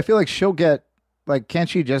 man? Also, I feel like she'll get, like, can't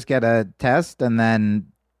she just get a test and then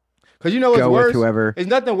Because you know what's worse? whoever. It's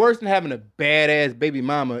nothing worse than having a badass baby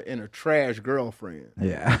mama and a trash girlfriend.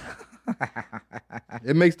 Yeah.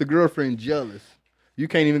 It makes the girlfriend jealous. You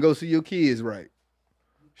can't even go see your kids right.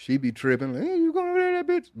 She be tripping, like, hey, you going over there, that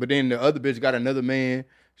bitch? But then the other bitch got another man.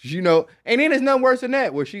 And then there's nothing worse than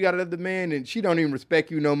that, where she got another man and she don't even respect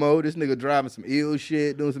you no more. This nigga driving some ill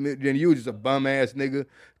shit, doing some. Then you just a bum ass nigga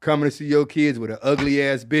coming to see your kids with an ugly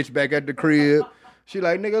ass bitch back at the crib. She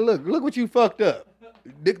like, nigga, look what you fucked up.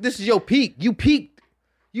 This is your peak. You peaked.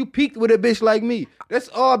 You peaked with a bitch like me. That's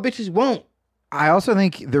all bitches want. I also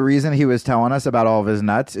think the reason he was telling us about all of his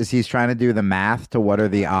nuts is he's trying to do the math to what are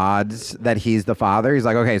the odds that he's the father. He's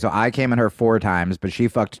like, okay, so I came in her 4 times, but she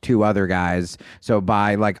fucked 2 other guys. So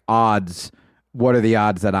by like odds, what are the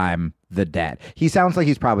odds that I'm the dad? He sounds like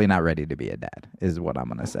he's probably not ready to be a dad, is what I'm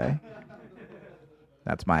going to say.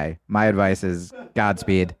 That's my advice is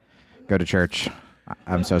Godspeed. Go to church.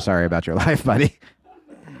 I'm so sorry about your life, buddy.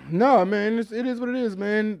 No, man, it is what it is,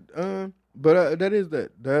 man. But that is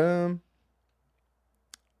that.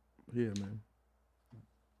 Yeah, man.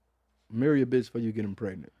 Marry a bitch before you get him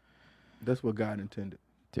pregnant. That's what God intended.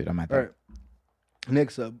 Dude, I'm at All that. right.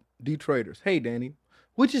 Next up, Detroiters. Hey, Danny,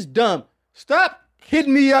 which is dumb. Stop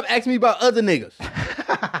hitting me up, asking me about other niggas.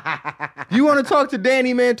 You want to talk to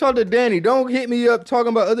Danny, man? Talk to Danny. Don't hit me up talking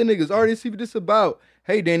about other niggas. Already see what this about.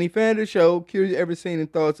 Hey, Danny, fan of the show. Curious, ever seen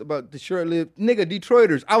and thoughts about the short-lived nigga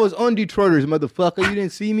Detroiters? I was on Detroiters, motherfucker. You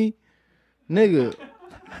didn't see me, nigga.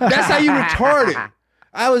 That's how you retarded.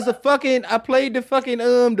 I played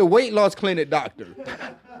the weight loss clinic doctor.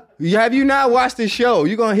 Have you not watched the show?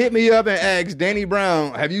 You gonna hit me up and ask Danny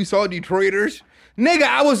Brown, have you saw Detroiters? Nigga,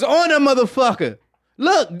 I was on a motherfucker.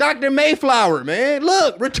 Look, Dr. Mayflower, man.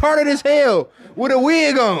 Look, retarded as hell with a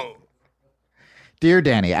wig on. Dear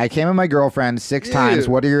Danny, I came with my girlfriend 6 times.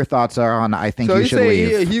 What are your thoughts on I think you should leave? So you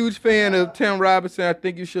say he's a huge fan of Tim Robinson. I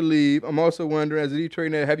think you should leave. I'm also wondering, as a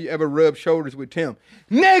Detroit native, have you ever rubbed shoulders with Tim?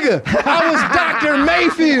 Nigga, I was Dr.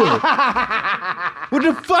 Mayfield. What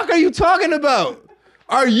the fuck are you talking about?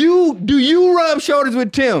 Do you rub shoulders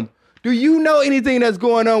with Tim? Do you know anything that's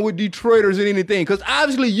going on with Detroiters and anything? Because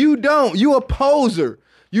obviously you don't. You a poser.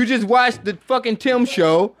 You just watched the fucking Tim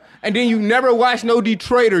show, and then you never watched no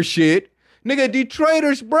Detroiter shit. Nigga,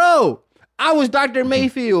 Detroiters, bro. I was Dr.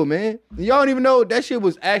 Mayfield, man. Y'all don't even know that shit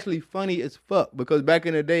was actually funny as fuck. Because back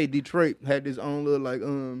in the day, Detroit had this own little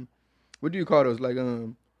what do you call those?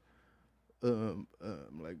 The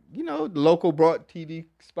local broad TV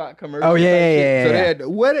spot commercial. Oh, yeah. So they had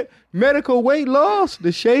the medical weight loss,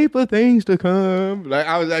 the shape of things to come. Like,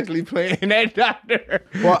 I was actually playing that doctor,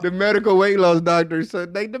 the medical weight loss doctor. So,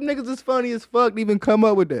 like, them niggas is funny as fuck to even come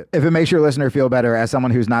up with that. If it makes your listener feel better, as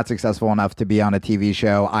someone who's not successful enough to be on a TV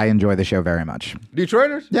show, I enjoy the show very much.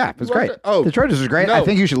 Detroiters? Yeah, it's great. Detroiters is great. No. I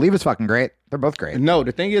think You Should Leave is fucking great. They're both great. No,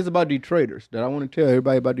 the thing is about Detroiters that I want to tell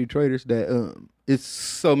everybody about Detroiters that it's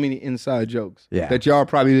so many inside jokes that y'all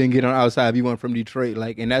probably didn't get on outside if you weren't from Detroit.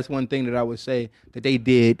 Like, and that's one thing that I would say that they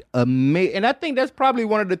did amazing. And I think that's probably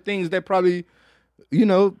one of the things that probably, who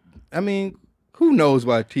knows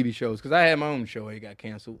why TV shows? Because I had my own show, it got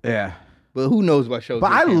canceled. Yeah. But who knows why shows?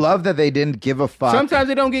 But I love that they didn't give a fuck. Sometimes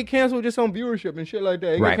they don't get canceled just on viewership and shit like that.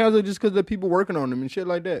 They get canceled just because of people working on them and shit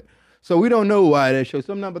like that. So we don't know why that show.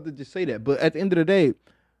 So I'm not about to just say that. But at the end of the day,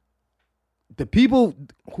 the people,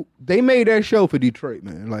 they made that show for Detroit,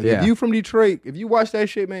 man. Like, if you from Detroit, if you watch that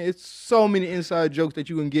shit, man, it's so many inside jokes that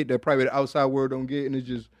you can get that probably the outside world don't get. And it's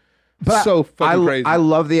just so fucking crazy. I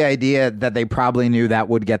love the idea that they probably knew that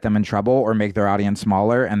would get them in trouble or make their audience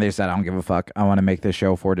smaller. And they said, I don't give a fuck. I want to make this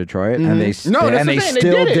show for Detroit. Mm-hmm. And they still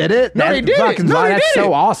did it. No, they did it. That's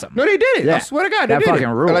so awesome. No, they did it. Yeah. I swear to God, they did it. That fucking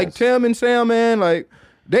rules. Like, Tim and Sam, man, like,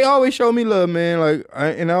 they always show me love, man. Like,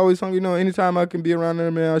 I always, anytime I can be around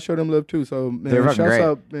them, man, I show them love too. So, man, they're fucking great.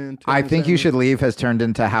 Out, man. I think You Should Leave has turned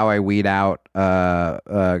into how I weed out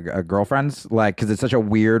girlfriends, like, because it's such a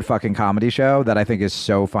weird fucking comedy show that I think is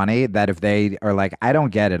so funny that if they are like, I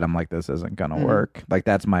don't get it, I'm like, this isn't gonna work. Like,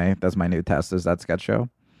 that's my new test is that sketch show.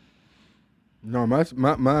 No, mine's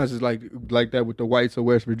is like that with the Whites of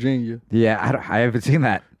West Virginia. Yeah, I haven't seen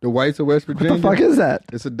that. The Whites of West Virginia. What the fuck is that?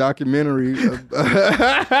 It's a documentary.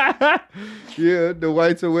 The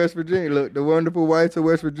Whites of West Virginia. Look, the wonderful Whites of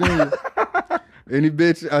West Virginia. Any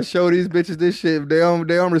bitch, I show these bitches this shit. They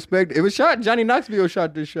don't respect it. It was shot. Johnny Knoxville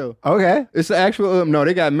shot this show. Okay. It's an actual. No,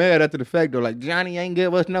 they got mad after the fact though. Like, Johnny ain't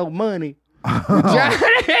give us no money. Johnny,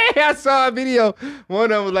 I saw a video. One of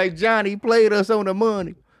them was like, Johnny played us on the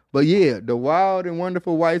money. But yeah, the wild and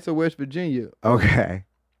wonderful Whites of West Virginia. Okay.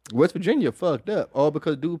 West Virginia fucked up. All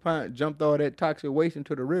because DuPont jumped all that toxic waste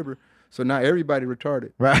into the river. So now everybody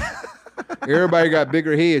retarded. Right. Everybody got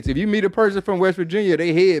bigger heads. If you meet a person from West Virginia,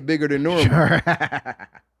 they head bigger than normal. Sure.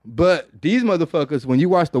 But these motherfuckers, when you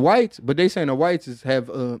watch the Whites, but they saying the Whites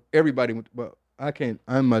have everybody. Well, I can't.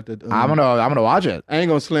 I'm about to. I'm gonna watch it. I ain't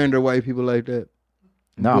gonna slander white people like that.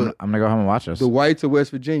 No, I'm gonna go home and watch this. The Whites of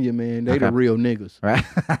West Virginia, man, they the real niggas. Right?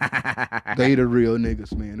 They the real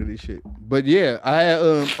niggas, man, of this shit. But yeah, I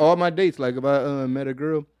had all my dates, like if I met a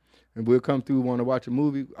girl and we'll come through, want to watch a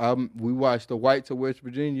movie, we watch The Whites of West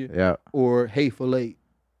Virginia or Hateful Eight.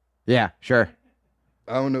 Yeah, sure.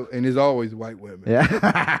 I don't know, and it's always white women.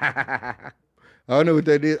 Yeah. I don't know what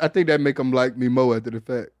that is. I think that make them like me more after the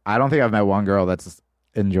fact. I don't think I've met one girl that's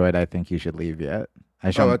enjoyed I Think You Should Leave yet. I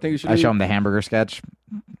show them the hamburger sketch.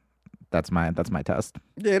 That's my test.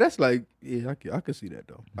 Yeah, that's like, I can see that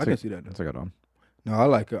though. I can see that though. That's a good one. No, I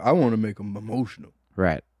like it. I want to make them emotional.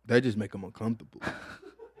 Right. That just make them uncomfortable.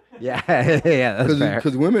 Yeah, that's fair.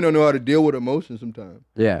 Because women don't know how to deal with emotions sometimes.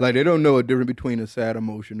 Yeah. Like, they don't know a difference between a sad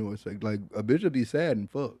emotion or a sex. Like, a bitch will be sad and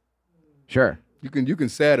fuck. Sure. You can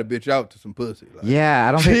sad a bitch out to some pussy. Like, yeah,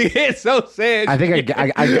 I don't think... She gets so sad. I think a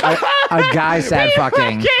guy sad fucking...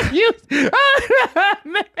 I can't use... Oh,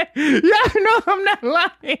 man. Y'all know I'm not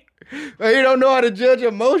lying. They don't know how to judge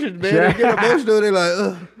emotions, man. They get emotional. They like,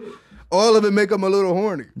 ugh. All of it make them a little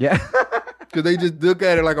horny. Yeah. Because they just look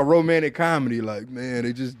at it like a romantic comedy. Like, man,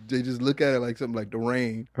 they just look at it like something like the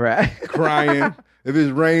rain. Right. Crying. If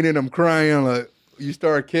it's raining, I'm crying. Like, you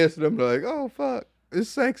start kissing them, like, oh, fuck. It's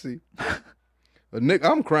sexy. But Nick,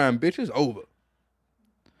 I'm crying, bitch. It's over.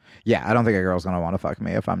 Yeah, I don't think a girl's going to want to fuck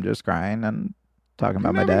me if I'm just crying and talking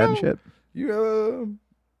about my dad and shit. You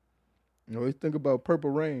always think about Purple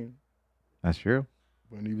Rain. That's true.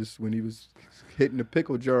 When he was hitting the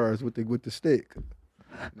pickle jars with the stick.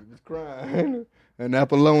 He was crying. And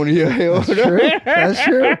Apollonia held That's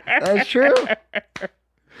true. That's true.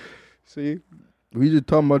 See, we just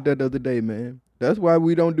talking about that the other day, man. That's why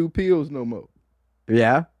we don't do pills no more.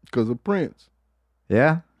 Yeah. Because of Prince.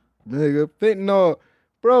 Yeah. Nigga, fentanyl.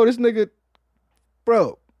 Bro, this nigga.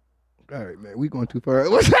 Bro. All right, man. We going too far.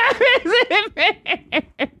 What's happening?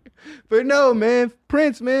 But no, man.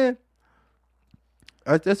 Prince, man.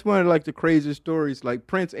 That's one of like the craziest stories. Like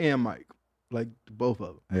Prince and Mike. Like both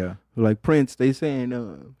of them. Yeah. Like Prince, they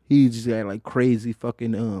saying he just had like crazy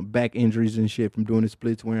fucking back injuries and shit from doing the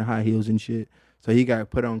splits, wearing high heels and shit. So he got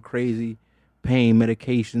put on crazy pain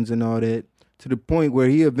medications and all that, to the point where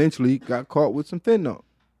he eventually got caught with some fentanyl.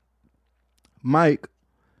 Mike,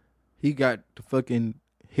 he got the fucking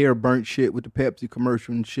hair burnt shit with the Pepsi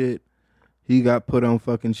commercial and shit. He got put on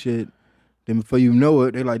fucking shit. Then before you know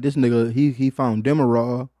it, they like, this nigga, he found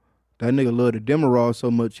Demerol. That nigga loved the Demerol so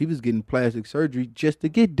much, he was getting plastic surgery just to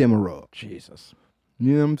get Demerol. Jesus.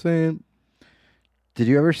 You know what I'm saying? Did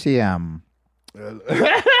you ever see I'm gonna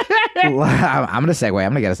segue. I'm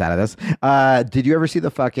gonna get us out of this. Did you ever see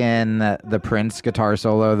the Prince guitar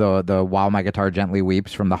solo, the While My Guitar Gently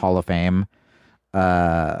Weeps from the Hall of Fame?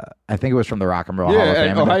 I think it was from the Rock and Roll Hall of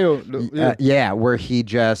Fame. Ohio. Yeah, where he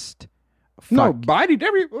just bodied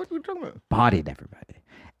everybody. What are you talking about? Bodied everybody.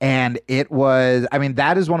 And it was, I mean,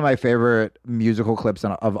 that is one of my favorite musical clips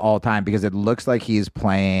of all time, because it looks like he's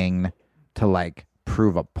playing to like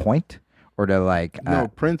prove a point or to like. No,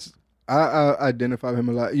 Prince, I identify him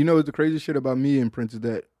a lot. You know, the crazy shit about me and Prince is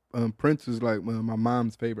that Prince is like one of my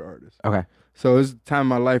mom's favorite artists. Okay. So it's a time in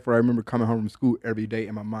my life where I remember coming home from school every day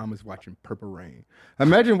and my mom was watching Purple Rain.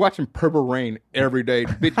 Imagine watching Purple Rain every day.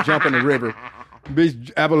 Bitch jump in the river.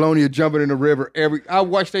 Bitch Apollonia jumping in the river. I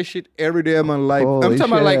watch that shit every day of my life. Holy I'm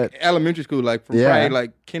talking about shit. like elementary school, like from probably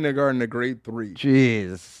like kindergarten to grade 3.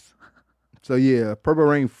 Jeez. So yeah, Purple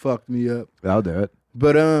Rain fucked me up. I'll do it.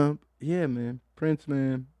 But yeah, man. Prince,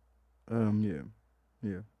 man.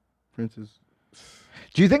 Yeah. Prince is.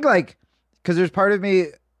 Do you think like, because there's part of me,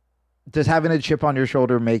 does having a chip on your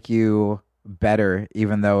shoulder make you better,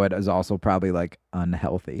 even though it is also probably like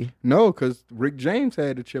unhealthy? No, because Rick James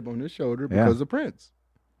had a chip on his shoulder because of Prince.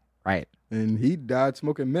 Right. And he died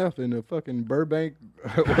smoking meth in a fucking Burbank,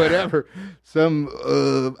 whatever, some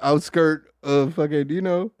outskirt of fucking, you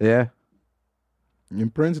know. Yeah.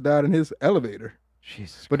 And Prince died in his elevator.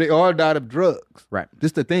 Jesus. But they all died of drugs. Right.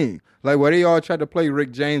 This the thing. Like, where they all tried to play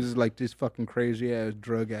Rick James as like this fucking crazy ass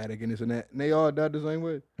drug addict and this and that. And they all died the same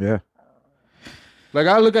way. Yeah. Like,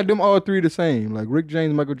 I look at them all three the same. Like, Rick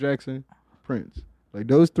James, Michael Jackson, Prince. Like,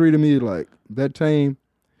 those three to me, like, that team.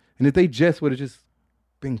 And if they just would have just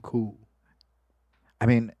been cool. I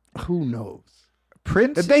mean, who knows?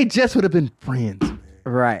 Prince. If they just would have been friends, man.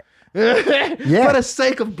 Right. Yeah. For the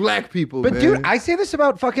sake of black people, but man. dude, I say this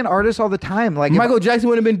about fucking artists all the time. Like, Michael Jackson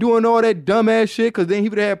wouldn't have been doing all that dumbass shit, because then he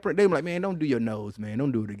would have had, they were like, man, don't do your nose, man.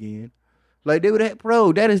 Don't do it again. Like, they would have,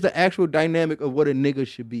 bro, that is the actual dynamic of what a nigga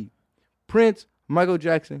should be. Prince, Michael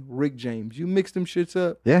Jackson, Rick James. You mix them shits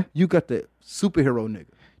up. Yeah. You got the superhero nigga.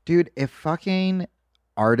 Dude, if fucking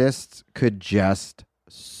artists could just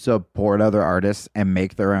support other artists and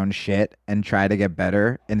make their own shit and try to get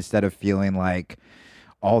better instead of feeling like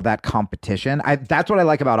all that competition. That's what I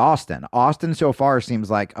like about Austin. Austin so far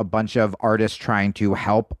seems like a bunch of artists trying to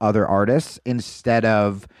help other artists instead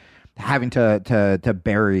of having to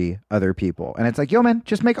bury other people. And it's like, yo, man,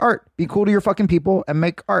 just make art. Be cool to your fucking people and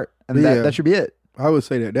make art. And that should be it. I would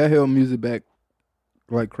say that held music back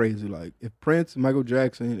like crazy. Like, if Prince, Michael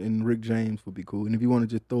Jackson, and Rick James would be cool, and if you want to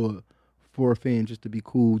just throw a fourth in just to be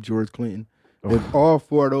cool, George Clinton, if all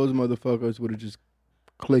four of those motherfuckers would have just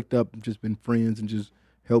clicked up and just been friends and just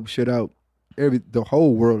helped shit out, the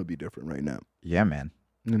whole world would be different right now. Yeah, man.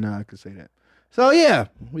 And now I could say that. So yeah,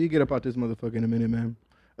 we get up out this motherfucker in a minute, man.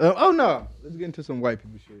 Oh no, let's get into some white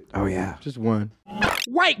people shit. Oh yeah, just one.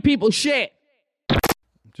 White people shit.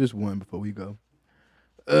 Just one before we go.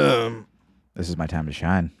 This is my time to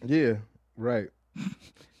shine. Yeah, right.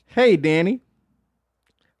 Hey, Danny.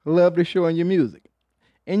 Love the show and your music.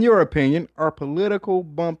 In your opinion, are political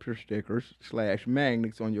bumper stickers /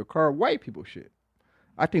 magnets on your car white people shit?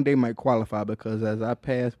 I think they might qualify because as I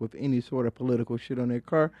pass with any sort of political shit on their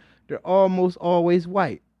car, they're almost always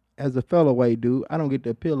white. As a fellow white dude, I don't get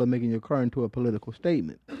the appeal of making your car into a political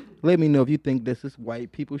statement. Let me know if you think this is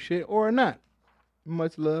white people shit or not.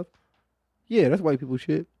 Much love. Yeah, that's white people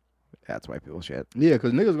shit. That's white people shit. Yeah,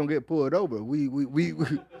 because niggas gonna get pulled over. If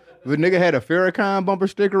a nigga had a Farrakhan bumper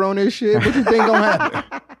sticker on this shit, what you think gonna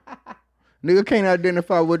happen? Nigga can't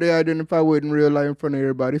identify what they identify with in real life in front of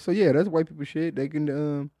everybody. So yeah, that's white people shit. They can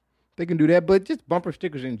do that, but just bumper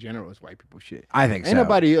stickers in general is white people shit. I think Ain't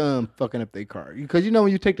nobody fucking up their car because you know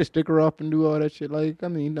when you take the sticker off and do all that shit. Like I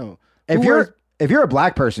mean, no. If you're a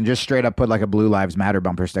black person, just straight up put like a Blue Lives Matter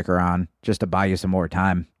bumper sticker on just to buy you some more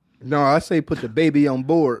time. No, I say put the baby on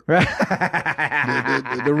board.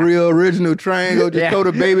 the real original triangle. Just throw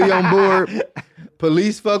the baby on board.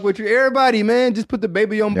 Police fuck with you. Everybody, man, just put the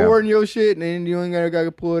baby on board in your shit, and then you ain't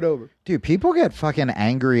gotta pull it over. Dude, people get fucking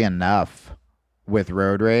angry enough with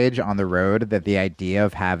road rage on the road that the idea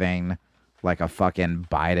of having like a fucking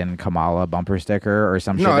Biden Kamala bumper sticker or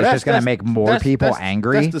some shit that's just gonna make more people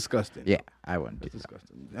angry. That's disgusting. Yeah, I wouldn't. That's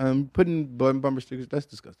disgusting. Putting bumper stickers, that's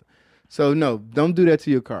disgusting. So no, don't do that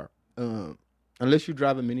to your car. Unless you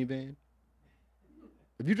drive a minivan.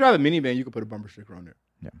 If you drive a minivan, you can put a bumper sticker on there.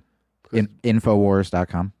 Yeah.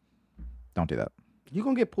 Infowars.com. Don't do that. You're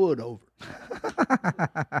going to get pulled over.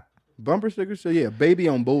 Bumper stickers, so yeah, baby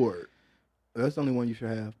on board. That's the only one you should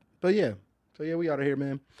have. But yeah. So yeah, we out of here,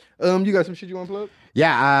 man. You got some shit you want to plug?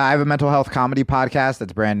 Yeah, I have a mental health comedy podcast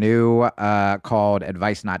that's brand new called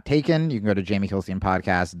Advice Not Taken. You can go to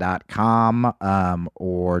jamiekilsteinpodcast.com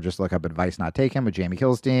or just look up Advice Not Taken with Jamie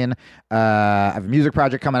Kilstein. I have a music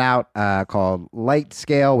project coming out called Light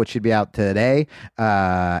Scale, which should be out today.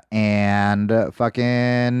 And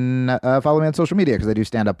fucking follow me on social media because I do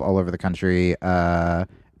stand up all over the country.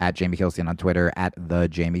 At Jamie Kilstein on Twitter, at the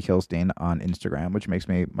Jamie Kilstein on Instagram, which makes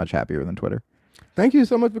me much happier than Twitter. Thank you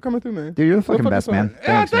so much for coming through, man. Dude, you're the fucking best, man.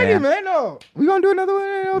 Thanks, thank you, man. No, we gonna do another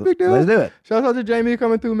one. No big deal. Let's do it. Shout out to Jamie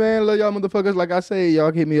coming through, man. Love y'all motherfuckers. Like I say,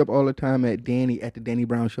 y'all hit me up all the time at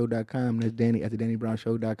Danny@theDannyBrownShow.com. That's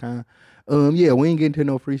Danny@theDannyBrownShow.com. Yeah, we ain't getting to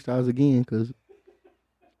no freestyles again because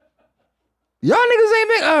y'all niggas ain't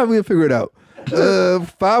make. We'll figure it out.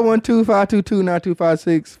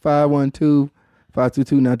 512-522-9256.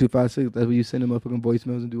 512-522-9256. That's where you send them motherfucking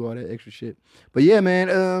voicemails and do all that extra shit. But yeah,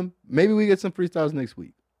 man, maybe we get some freestyles next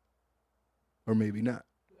week. Or maybe not.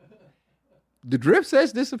 The drip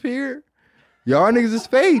sets disappeared. Y'all niggas is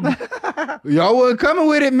fading. Y'all wasn't coming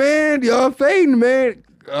with it, man. Y'all fading, man.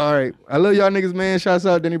 All right. I love y'all niggas, man. Shouts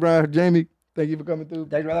out Danny Brown. Jamie, thank you for coming through.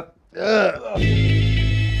 Thanks, brother.